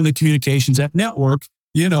having the communications, that network,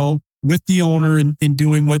 with the owner and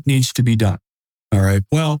doing what needs to be done. All right.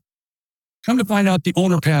 Well, come to find out, the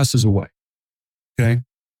owner passes away. Okay.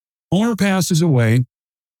 Owner passes away.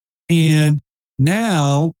 And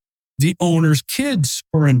now the owner's kids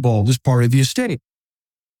are involved as part of the estate.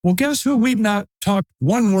 Well, guess who we've not talked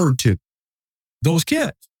one word to? Those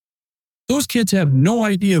kids. Those kids have no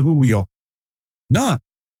idea who we are. None.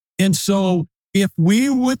 And so if we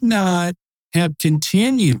would not have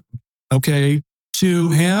continued, okay, to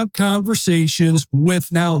have conversations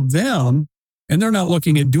with now them, and they're not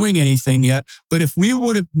looking at doing anything yet. But if we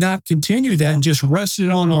would have not continued that and just rested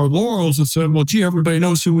on our laurels and said, well, gee, everybody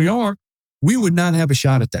knows who we are, we would not have a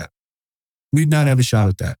shot at that. We'd not have a shot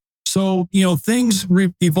at that. So, things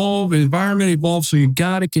evolve, environment evolves. So you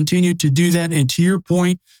got to continue to do that. And to your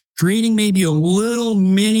point, creating maybe a little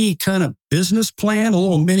mini kind of business plan, a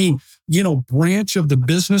little mini, branch of the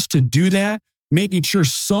business to do that, making sure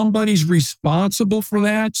somebody's responsible for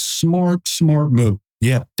that. Smart move.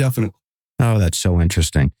 Yeah, definitely. Oh, that's so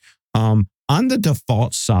interesting. On the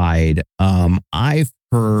default side, I've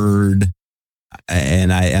heard,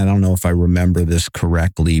 and I don't know if I remember this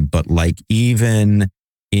correctly, but like even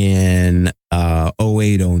in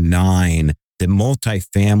 08, 09, the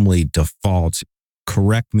multifamily defaults,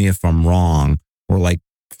 correct me if I'm wrong, were like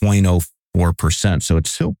 0.04%. So it's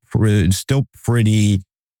still pretty,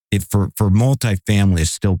 for multifamily,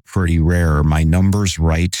 it's still pretty rare. Are my numbers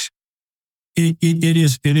right? It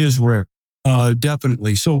is rare.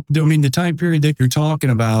 Definitely. So, the time period that you're talking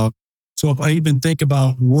about, so if I even think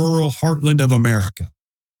about rural heartland of America,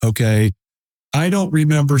 okay, I don't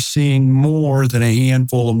remember seeing more than a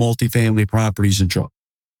handful of multifamily properties in trouble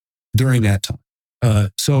during that time.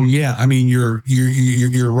 So yeah,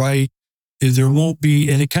 you're right. There won't be,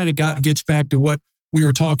 and it kind of gets back to what we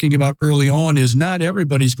were talking about early on, is not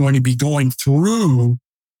everybody's going to be going through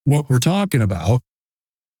what we're talking about.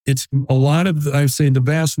 It's a lot of, I say the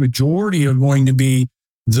vast majority are going to be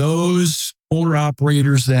those owner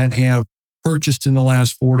operators that have purchased in the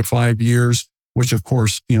last 4 to 5 years, which of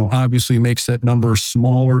course, obviously makes that number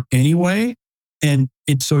smaller anyway. And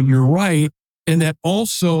so you're right. And that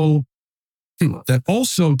also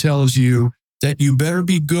tells you that you better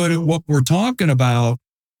be good at what we're talking about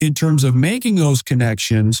in terms of making those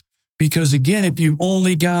connections. Because again, if you've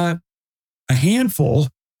only got a handful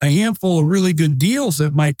of really good deals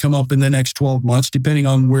that might come up in the next 12 months, depending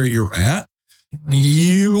on where you're at,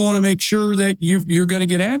 you want to make sure that you're going to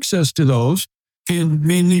get access to those, and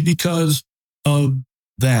mainly because of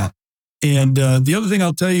that. And the other thing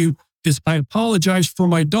I'll tell you is I apologize for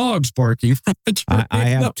my dogs barking. I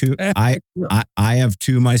have two. I have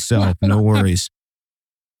two myself. No worries.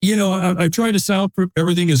 I try to soundproof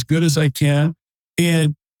everything as good as I can.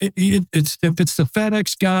 And it's if it's the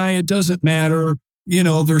FedEx guy, it doesn't matter. They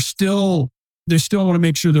still want to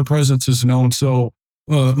make sure their presence is known. So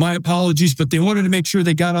my apologies, but they wanted to make sure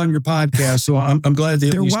they got on your podcast. So I'm glad they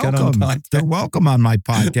at least got on the podcast. They're welcome on my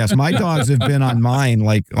podcast. My dogs have been on mine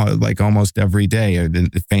like almost every day,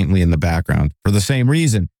 faintly in the background for the same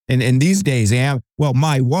reason. And these days,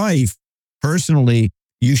 my wife personally,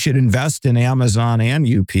 you should invest in Amazon and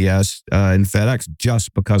UPS and FedEx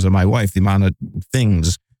just because of my wife, the amount of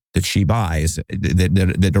things that she buys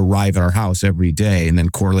that arrive at our house every day, and then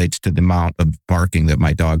correlates to the amount of barking that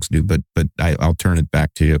my dogs do. But I'll turn it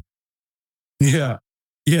back to you. Yeah.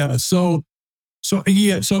 So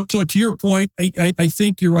to your point, I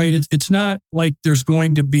think you're right. It's not like there's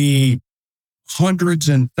going to be hundreds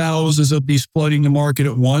and thousands of these flooding the market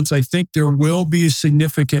at once. I think there will be a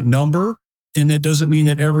significant number, and that doesn't mean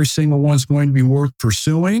that every single one's going to be worth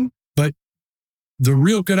pursuing. But the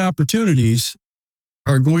real good opportunities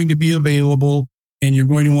are going to be available, and you're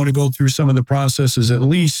going to want to go through some of the processes, at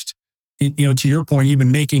least, to your point,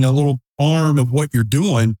 even making a little arm of what you're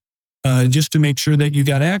doing, just to make sure that you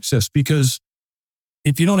got access. Because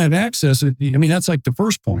if you don't have access, that's like the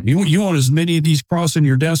first point. You want as many of these crossing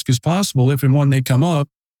your desk as possible if and when they come up.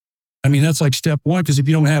 That's like step one, because if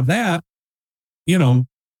you don't have that,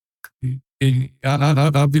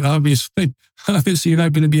 obviously you're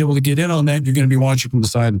not going to be able to get in on that. You're going to be watching from the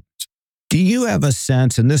side. Do you have a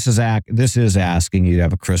sense, and this is asking you to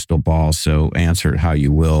have a crystal ball, so answer it how you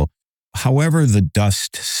will. However the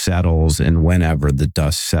dust settles, and whenever the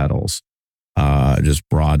dust settles, just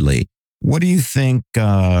broadly, what do you think,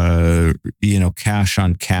 cash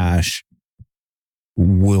on cash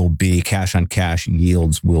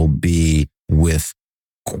yields will be with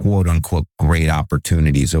quote unquote great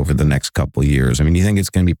opportunities over the next couple of years? Do you think it's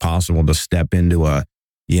going to be possible to step into a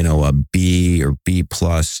B or B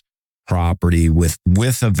plus property with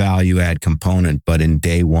a value add component, but in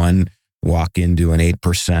day one walk into an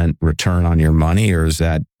 8% return on your money? Or is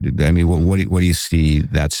that, what do you see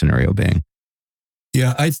that scenario being?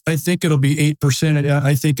 Yeah, I think it'll be 8%.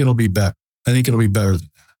 I think it'll be better. I think it'll be better than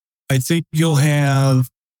that. I think you'll have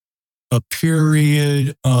a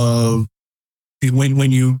period of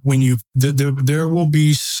there will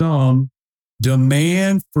be some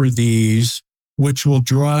demand for these, which will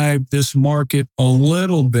drive this market a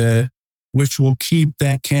little bit, which will keep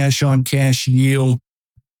that cash on cash yield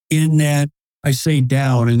in that I say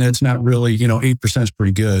down, and that's not really, 8% is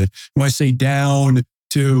pretty good. When I say down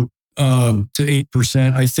to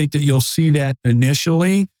 8%, I think that you'll see that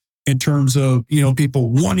initially in terms of, people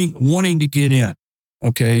wanting to get in.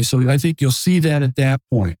 Okay. So I think you'll see that at that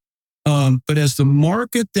point. But as the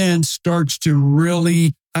market then starts to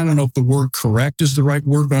really, I don't know if the word correct is the right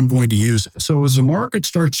word, but I'm going to use it. So as the market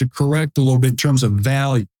starts to correct a little bit in terms of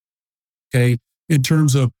value, okay, in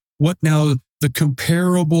terms of what now the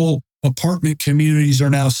comparable apartment communities are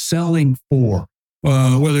now selling for,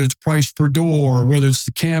 whether it's price per door, whether it's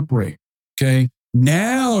the cap rate, okay,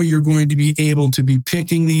 now you're going to be able to be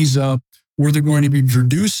picking these up where they're going to be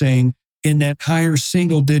producing in that higher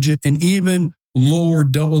single digit and even lower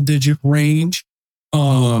double digit range.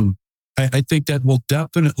 I think that will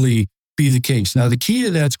definitely be the case. Now, the key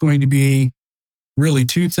to that's going to be really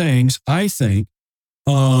two things, I think.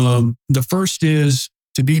 The first is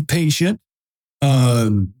to be patient.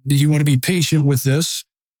 You want to be patient with this.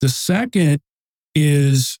 The second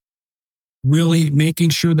is really making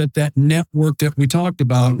sure that network that we talked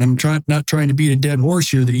about, and I'm not trying to beat a dead horse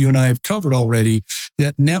here that you and I have covered already,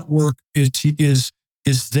 that network is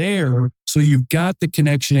there. So you've got the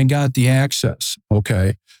connection and got the access.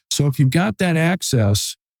 Okay. So if you've got that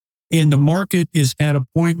access and the market is at a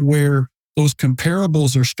point where those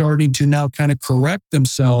comparables are starting to now kind of correct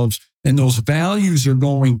themselves and those values are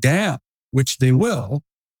going down, which they will,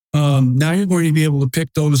 now you're going to be able to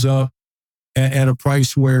pick those up at a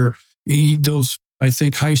price where those, I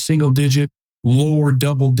think, high single digit, lower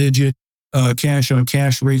double digit cash on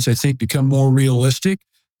cash rates, I think, become more realistic.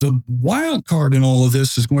 The wild card in all of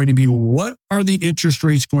this is going to be, what are the interest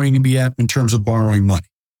rates going to be at in terms of borrowing money,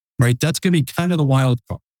 right? That's going to be kind of the wild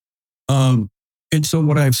card. And so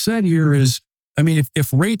what I've said here is, I mean,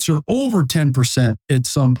 if rates are over 10% at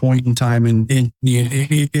some point in time, and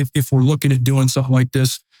if we're looking at doing something like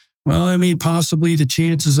this, well, I mean, possibly the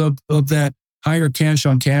chances of that higher cash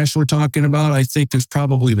on cash we're talking about, I think there's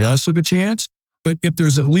probably less of a chance. But if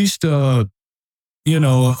there's at least a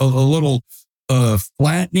little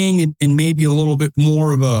flattening and maybe a little bit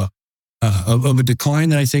more of a decline,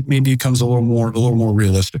 then I think maybe it becomes a little more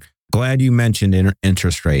realistic. Glad you mentioned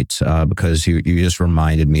interest rates because you just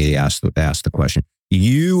reminded me to ask the question.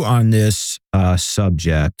 You on this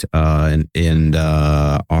subject and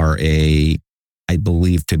are I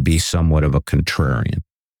believe to be somewhat of a contrarian.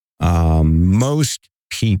 Most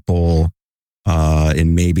people,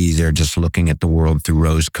 and maybe they're just looking at the world through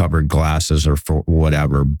rose-colored glasses or for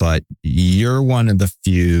whatever, but you're one of the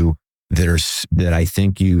few that I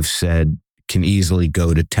think you've said can easily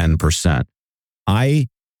go to 10%. I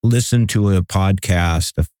listened to a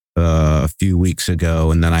podcast a few weeks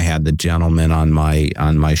ago, and then I had the gentleman on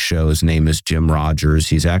my show. His name is Jim Rogers.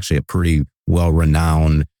 He's actually a pretty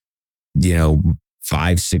well-renowned,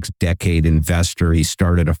 5-6 decade investor. He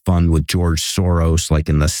started a fund with George Soros like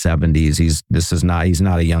in the 70s. He's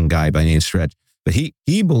not a young guy by any stretch, but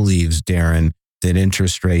he believes, Darin, that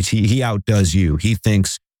interest rates, he outdoes you. He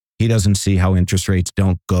thinks he doesn't see how interest rates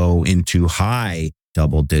don't go into high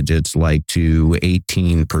double digits, like to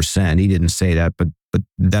 18%. He didn't say that, but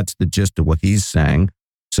that's the gist of what he's saying.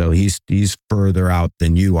 So he's further out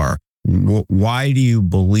than you are. Why do you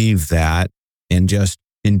believe that? And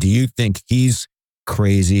do you think he's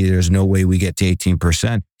crazy? There's no way we get to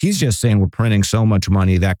 18%. He's just saying we're printing so much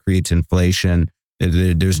money that creates inflation.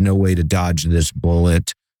 There's no way to dodge this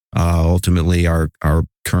bullet. Ultimately, our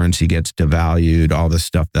currency gets devalued. All this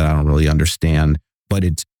stuff that I don't really understand. But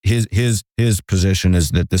it's his position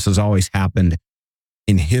is that this has always happened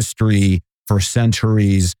in history for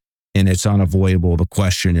centuries, and it's unavoidable. The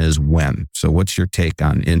question is when. So, what's your take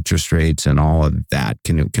on interest rates and all of that?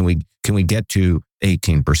 Can we get to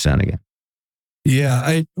 18% again?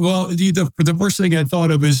 Yeah, the first thing I thought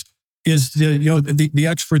of is the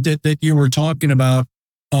expert that you were talking about.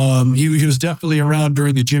 He was definitely around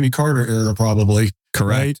during the Jimmy Carter era, probably.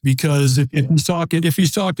 Correct. Right? Because if he's talking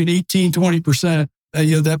 18-20%.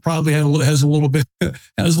 That probably has a little bit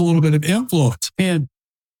of influence. And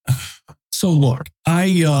so look,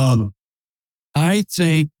 I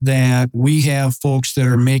think that we have folks that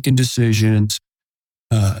are making decisions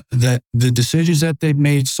that the decisions that they've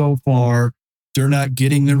made so far, they're not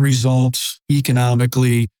getting the results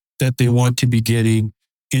economically that they want to be getting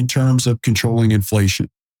in terms of controlling inflation.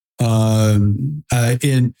 And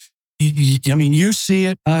you see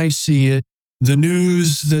it, I see it. The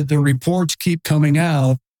news, the reports keep coming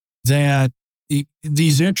out that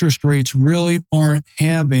these interest rates really aren't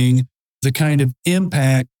having the kind of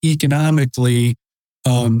impact economically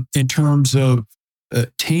in terms of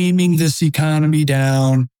taming this economy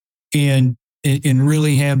down and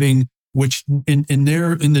really having which in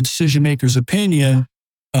the decision maker's opinion,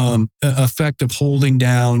 effect of holding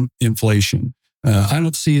down inflation. I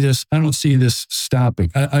don't see this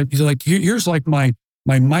stopping. Here's like my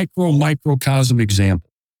microcosm example.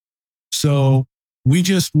 So we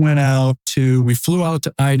flew out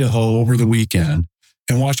to Idaho over the weekend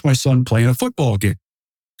and watched my son play in a football game.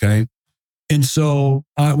 Okay. And so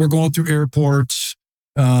we're going through airports.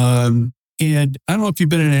 And I don't know if you've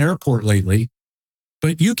been in an airport lately,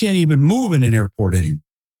 but you can't even move in an airport anymore.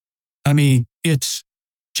 I mean, it's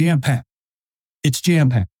jam-packed.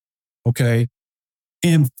 Okay.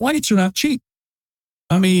 And flights are not cheap.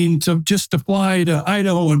 I mean, just to fly to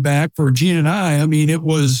Idaho and back for Gene and I mean,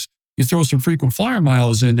 you throw some frequent flyer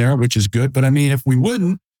miles in there, which is good. But I mean, if we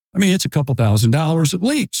wouldn't, it's a couple $1,000s at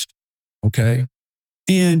least. Okay.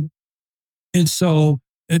 And so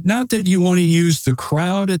not that you want to use the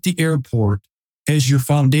crowd at the airport as your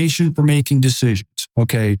foundation for making decisions.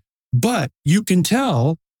 Okay. But you can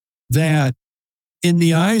tell that in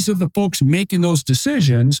the eyes of the folks making those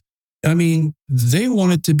decisions, they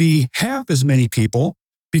want it to be half as many people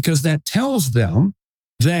because that tells them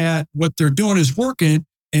that what they're doing is working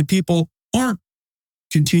and people aren't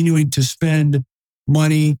continuing to spend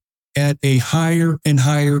money at a higher and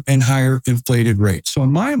higher and higher inflated rate. So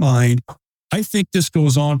in my mind, I think this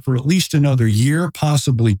goes on for at least another year,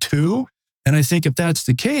 possibly 2. And I think if that's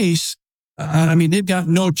the case, they've got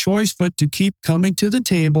no choice but to keep coming to the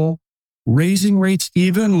table, raising rates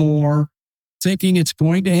even more, thinking it's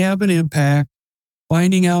going to have an impact,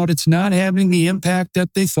 finding out it's not having the impact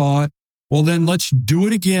that they thought. Well, then let's do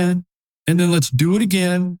it again. And then let's do it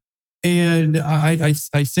again. And I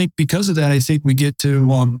think because of that, I think we get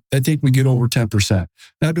to, we get over 10%.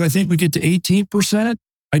 Now, do I think we get to 18%?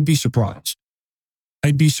 I'd be surprised.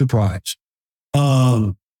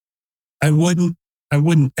 I wouldn't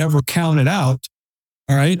ever count it out.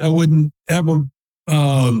 All right. I wouldn't ever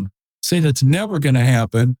say that's never going to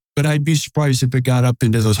happen, but I'd be surprised if it got up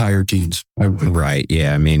into those higher teens. Right.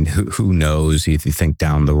 Yeah. Who knows if you think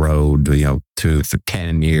down the road, to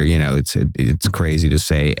 10 year, it's crazy to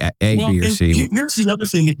say A, B, or C. Here's the other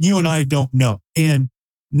thing that you and I don't know, and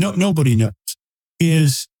nobody knows,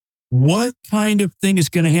 is what kind of thing is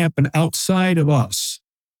going to happen outside of us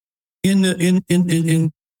in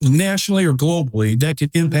nationally or globally that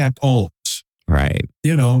could impact all of us. Right.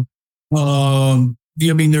 There's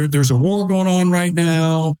a war going on right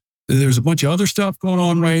now. There's a bunch of other stuff going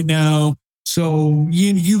on right now. So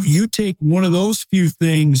you take one of those few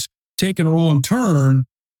things, taking a wrong turn,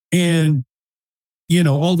 and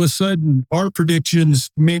all of a sudden our predictions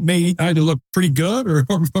may either look pretty good or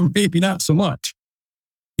maybe not so much.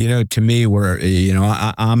 To me,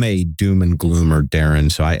 I'm a doom and gloomer, Darin.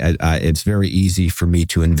 So it's very easy for me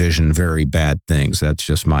to envision very bad things. That's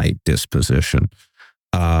just my disposition.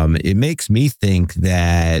 It makes me think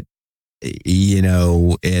that,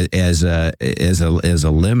 as a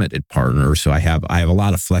limited partner, so I have a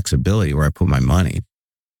lot of flexibility where I put my money,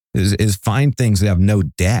 is find things that have no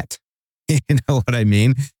debt. You know what I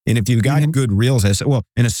mean? And if you've got good real estate,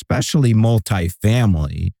 and especially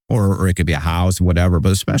multifamily, or it could be a house, whatever,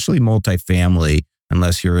 but especially multifamily,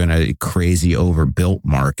 unless you're in a crazy overbuilt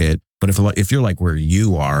market. But if you're like where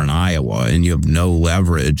you are in Iowa and you have no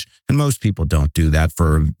leverage, and most people don't do that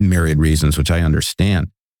for myriad reasons, which I understand.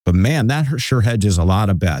 But man, that sure hedges a lot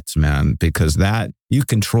of bets, man, because that you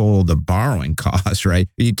control the borrowing costs, right?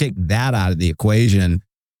 You take that out of the equation,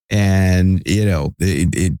 and it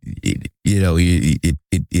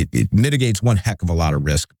mitigates one heck of a lot of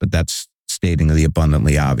risk. But that's stating the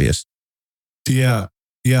abundantly obvious. Yeah.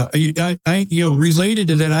 I related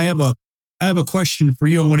to that, I have a question for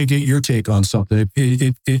you. I want to get your take on something,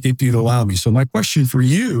 if you'd allow me. So my question for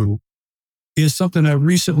you is something I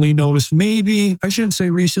recently noticed, maybe over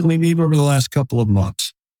the last couple of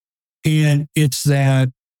months. And it's that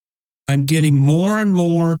I'm getting more and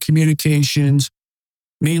more communications,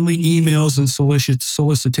 mainly emails and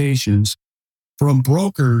solicitations from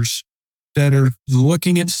brokers that are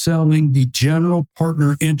looking at selling the general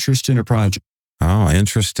partner interest in a project. Oh,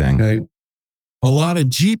 interesting. Okay. A lot of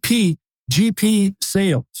GP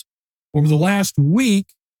sales over the last week.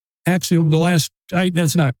 Actually,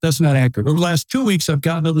 that's not accurate. Over the last 2 weeks, I've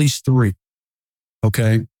gotten at least 3.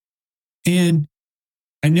 Okay. And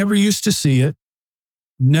I never used to see it.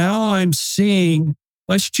 Now I'm seeing,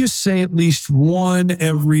 let's just say, at least one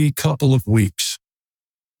every couple of weeks.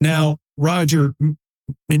 Now, Roger,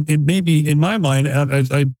 and maybe in my mind,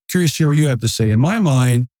 I'm curious to hear what you have to say. In my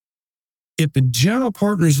mind, if the general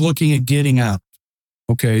partner is looking at getting out,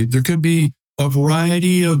 okay, there could be a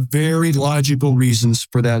variety of very logical reasons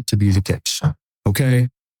for that to be the case. Okay.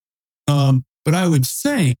 But I would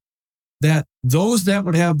think that those that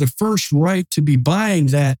would have the first right to be buying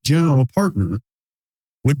that general partner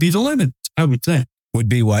would be the limited, I would think. Would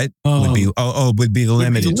be what? Would be the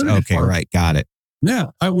limited. Okay, part. right. Got it.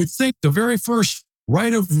 Yeah, I would think the very first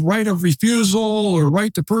right of refusal or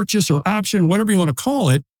right to purchase or option, whatever you want to call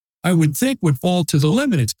it, I would think would fall to the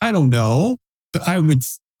limited. I don't know, but I would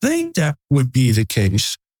think that would be the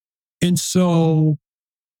case. And so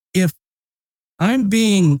if I'm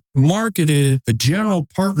being marketed a general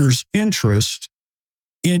partner's interest,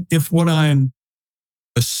 and if what I'm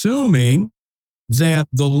assuming that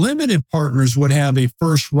the limited partners would have a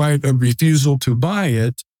first right of refusal to buy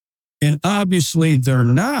it, and obviously they're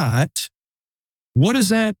not, what does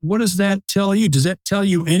that tell you? Does that tell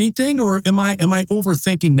you anything, or am I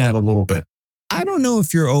overthinking that a little bit? I don't know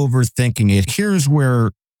if you're overthinking it. Here's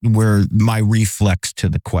where my reflex to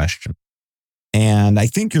the question. And I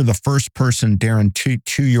think you're the first person, Darin,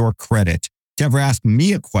 to your credit, to ever ask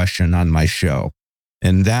me a question on my show.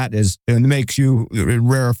 And that makes you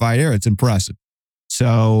rarefied air. It's impressive.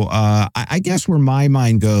 So I guess where my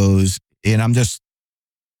mind goes, and I'm just,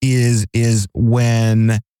 is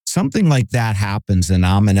when something like that happens and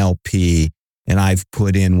I'm an LP and I've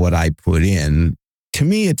put in what I put in, to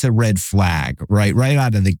me, it's a red flag, right? Right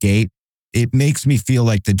out of the gate. It makes me feel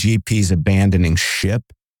like the GP's abandoning ship.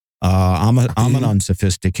 I'm an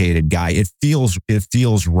unsophisticated guy. It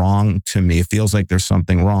feels wrong to me. It feels like there's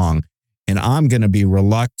something wrong. And I'm going to be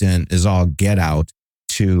reluctant as all get out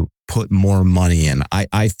to put more money in.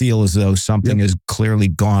 I feel as though something has clearly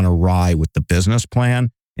gone awry with the business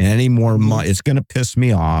plan, and any more money, it's going to piss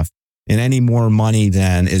me off. And any more money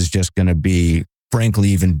then is just going to be, frankly,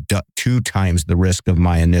 even 2 times the risk of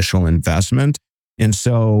my initial investment. And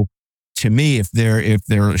so to me, if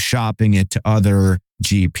they're shopping it to other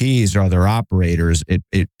GPs or other operators,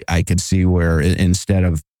 I could see where instead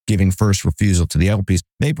of giving first refusal to the LPs,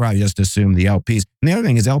 they probably just assume the LPs. And the other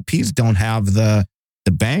thing is LPs don't have the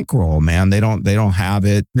bankroll, man. They don't have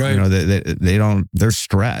it. Right. You know, they don't, they're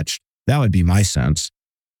stretched. That would be my sense.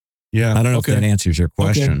 Yeah. I don't know if that answers your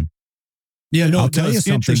question. Okay. Yeah, no, I'll tell you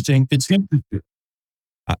something. Interesting. It's interesting.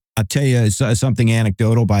 I'll tell you something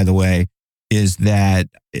anecdotal, by the way, is that,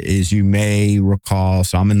 as you may recall,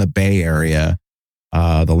 so I'm in the Bay Area,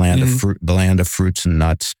 the land of fruit, the land of fruits and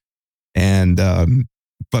nuts. And,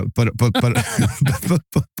 but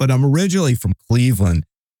I'm originally from Cleveland.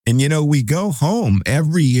 And, you know, we go home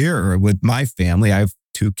every year with my family. I have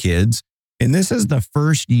 2 kids. And this is the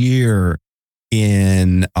first year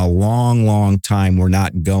in a long, long time we're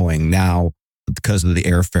not going now because of the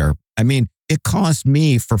airfare. I mean, it cost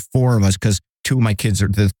me for 4 of us, because 2 of my kids are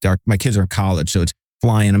in college. So it's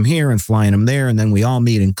flying them here and flying them there. And then we all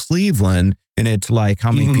meet in Cleveland. And it's like,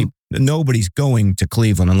 how many people? Nobody's going to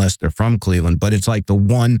Cleveland unless they're from Cleveland, but it's like the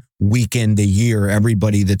one weekend a year,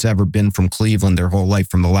 everybody that's ever been from Cleveland their whole life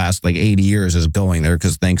from the last 80 years is going there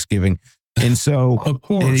because Thanksgiving. And so, of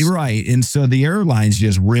course. Right. And so the airlines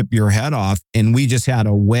just rip your head off. And we just had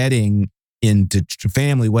a wedding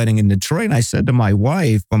family wedding in Detroit. And I said to my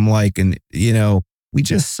wife, I'm like, and you know, we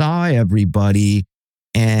just saw everybody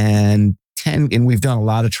and we've done a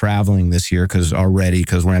lot of traveling this year because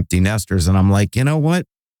we're empty nesters. And I'm like, you know what?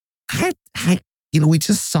 We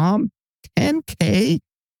just saw them 10K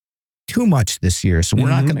too much this year. So we're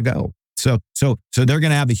not going to go. So they're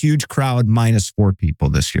going to have a huge crowd minus 4 people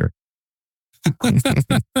this year.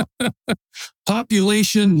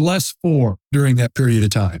 Population less 4 during that period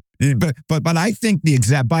of time. But I think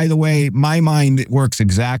by the way, my mind works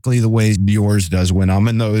exactly the way yours does when I'm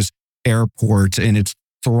in those airports and it's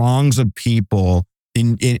throngs of people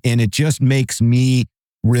and it just makes me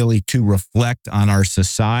really to reflect on our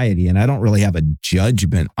society. And I don't really have a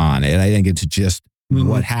judgment on it. I think it's just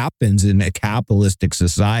what happens in a capitalistic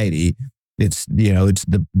society. It's, it's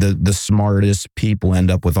the smartest people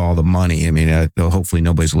end up with all the money. I mean, hopefully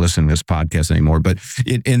nobody's listening to this podcast anymore, but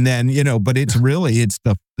it's really, it's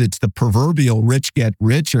the proverbial rich get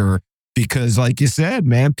richer because like you said,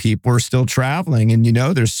 man, people are still traveling and,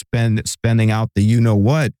 they're spending out the,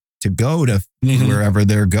 what to go to wherever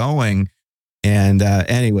they're going. And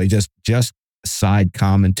anyway, just side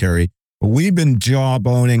commentary. We've been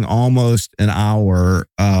jawboning almost an hour.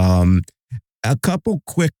 A couple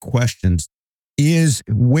quick questions.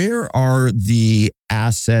 Where are the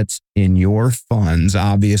assets in your funds,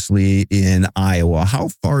 obviously in Iowa? How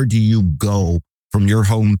far do you go from your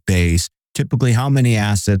home base? Typically, how many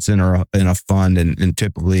assets in a fund? And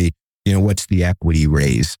typically, what's the equity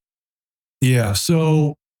raise? Yeah,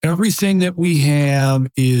 so everything that we have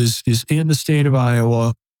is in the state of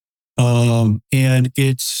Iowa, and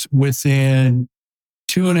it's within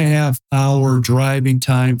 2.5 hour driving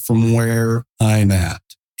time from where I'm at.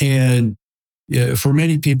 And for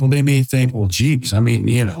many people, they may think, well, geez, I mean,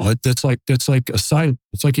 that's like a silo.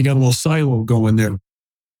 It's like you got a little silo going there,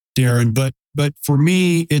 Darin. But for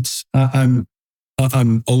me, it's I'm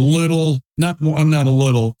a little I'm not a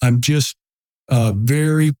little. I'm just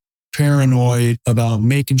very paranoid about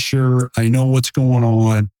making sure I know what's going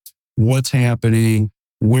on, what's happening,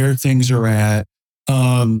 where things are at.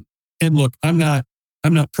 And look, I'm not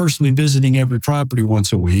personally visiting every property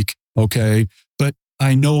once a week. Okay. But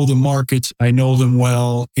I know the markets, I know them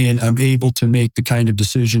well, and I'm able to make the kind of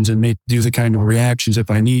decisions and do the kind of reactions if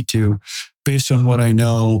I need to based on what I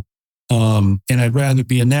know. And I'd rather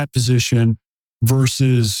be in that position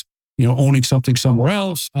versus, owning something somewhere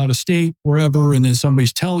else, out of state, wherever, and then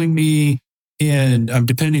somebody's telling me and I'm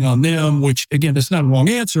depending on them, which again, that's not a wrong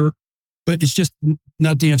answer, but it's just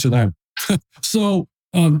not the answer that So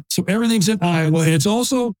everything's in Iowa. And it's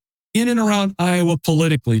also in and around Iowa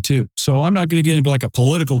politically too. So I'm not going to get into like a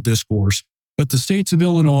political discourse, but the states of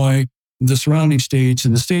Illinois, the surrounding states,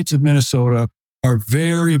 and the states of Minnesota are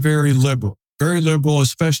very, very liberal,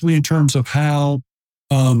 especially in terms of how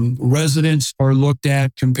residents are looked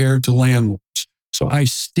at compared to landlords. So I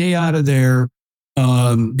stay out of there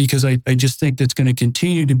because I just think that's going to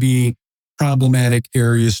continue to be problematic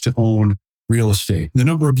areas to own real estate. The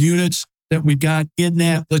number of units that we got in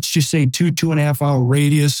that, let's just say 2.5 hour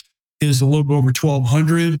radius is a little bit over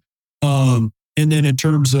 1,200. And then in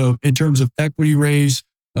terms of equity raise,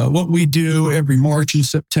 what we do every March and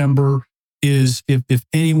September is if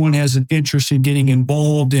anyone has an interest in getting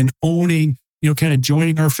involved in owning, kind of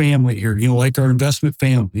joining our family here, like our investment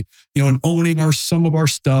family, and owning some of our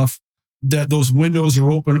stuff, that those windows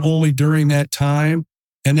are open only during that time.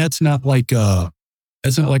 And that's not like a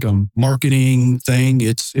marketing thing.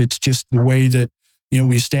 It's just the way that,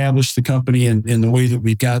 we established the company and the way that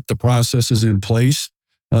we've got the processes in place,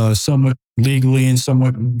 somewhat legally and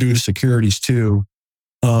somewhat due to securities too,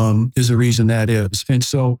 is the reason that is. And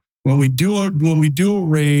so when we do a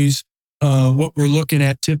raise, what we're looking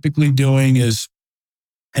at typically doing is,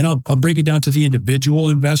 and I'll break it down to the individual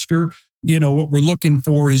investor. What we're looking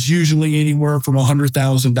for is usually anywhere from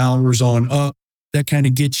 $100,000 on up. That kind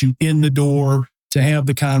of gets you in the door to have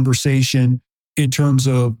the conversation in terms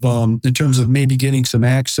of maybe getting some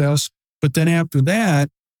access. But then after that,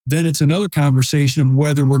 then it's another conversation of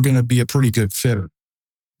whether we're going to be a pretty good fitter.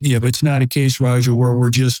 Yeah, but it's not a case, Roger, where we're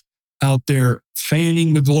just out there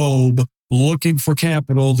fanning the globe, looking for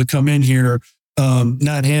capital to come in here,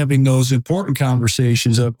 not having those important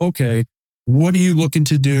conversations of, okay, what are you looking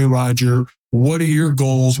to do, Roger? What are your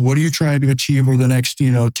goals? What are you trying to achieve over the next,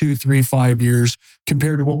 2, 3, 5 years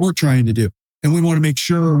compared to what we're trying to do? And we want to make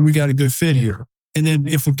sure we got a good fit here. And then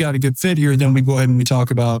if we've got a good fit here, then we go ahead and we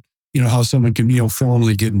talk about, how someone can,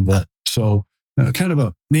 formally get involved. So kind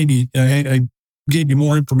of maybe I gave you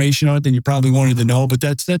more information on it than you probably wanted to know, but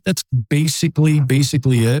that's basically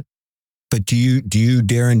it. But do you,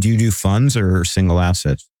 Darin, do funds or single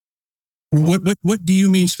assets? What do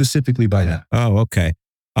you mean specifically by that? Oh, okay.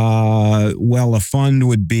 Well, a fund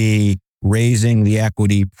would be raising the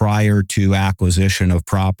equity prior to acquisition of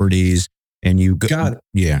properties. And you got it.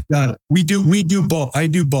 Yeah. Got it. We do both. I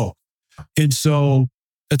do both. And so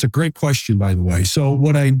that's a great question, by the way. So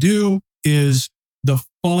what I do is the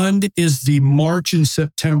fund is the March and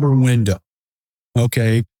September window.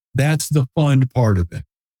 Okay. That's the fund part of it.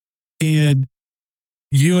 And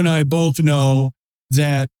you and I both know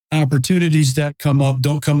that opportunities that come up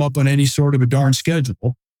don't come up on any sort of a darn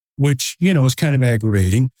schedule, which, is kind of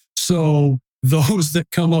aggravating. So those that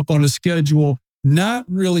come up on a schedule, not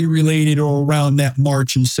really related or around that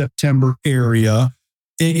March and September area,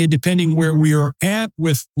 and depending where we are at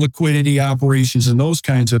with liquidity operations and those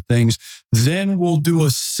kinds of things, then we'll do a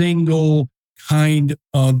single kind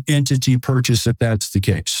of entity purchase if that's the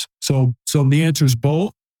case. So the answer is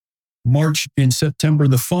both. March and September,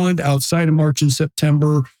 the fund. Outside of March and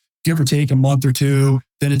September, give or take a month or two,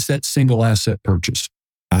 then it's that single asset purchase.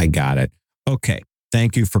 I got it. Okay.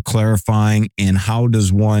 Thank you for clarifying. And how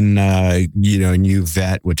does one, and you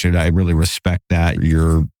vet, which I really respect that,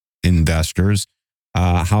 your investors,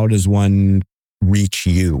 how does one reach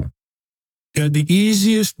you? The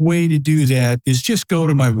easiest way to do that is just go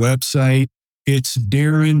to my website. It's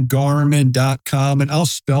daringarman.com. And I'll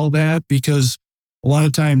spell that because a lot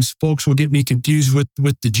of times folks will get me confused with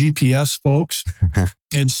the GPS folks.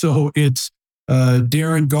 And so it's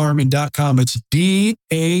daringarman.com. It's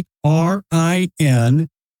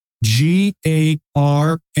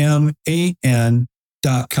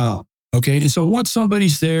DARINGARMAN.com. Okay. And so once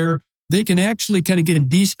somebody's there, they can actually kind of get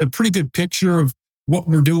a pretty good picture of what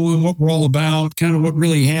we're doing, what we're all about, kind of what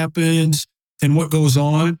really happens and what goes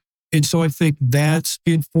on. And so I think that's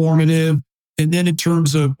informative. And then in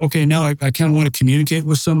terms of, okay, now I kind of want to communicate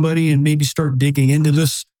with somebody and maybe start digging into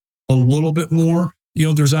this a little bit more.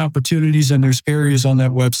 There's opportunities and there's areas on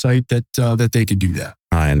that website that they can do that.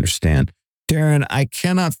 I understand. Darin, I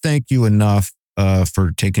cannot thank you enough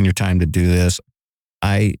for taking your time to do this.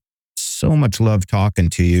 I so much love talking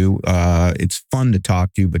to you. It's fun to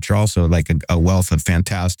talk to you, but you're also like a wealth of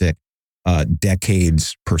fantastic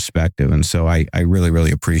decades perspective. And so I really,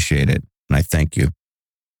 really appreciate it. And I thank you.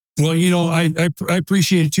 Well, I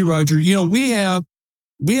appreciate it too, Roger. We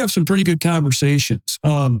have some pretty good conversations.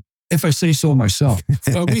 If I say so myself,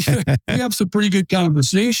 we have some pretty good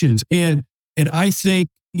conversations. And I think,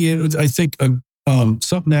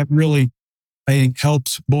 something that really, I think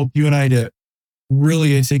helps both you and I to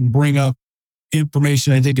really, I think, bring up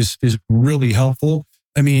information I think is really helpful.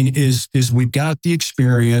 I mean, is we've got the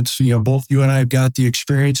experience, both you and I have got the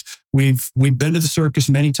experience. We've been to the circus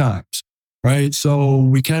many times, right? So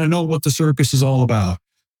we kind of know what the circus is all about.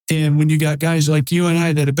 And when you got guys like you and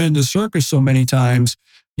I that have been to the circus so many times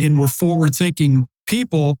and we're forward thinking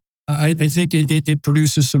people, I think it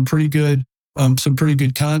produces some pretty good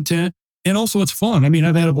content. And also it's fun. I mean,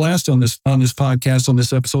 I've had a blast on this podcast, on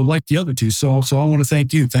this episode, like the other two. So I want to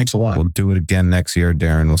thank you. Thanks a lot. We'll do it again next year,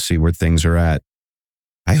 Darin. We'll see where things are at.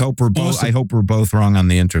 I hope we're both. Awesome. I hope we're both wrong on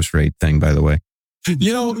the interest rate thing. By the way, it'd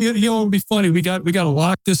be funny. We got to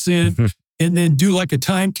lock this in and then do like a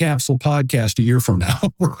time capsule podcast a year from now.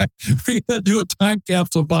 Right? We got to do a time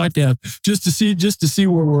capsule podcast just to see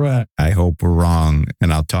where we're at. I hope we're wrong,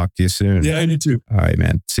 and I'll talk to you soon. Yeah, I do too. All right,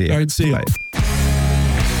 man. See you. All right, see you. Bye.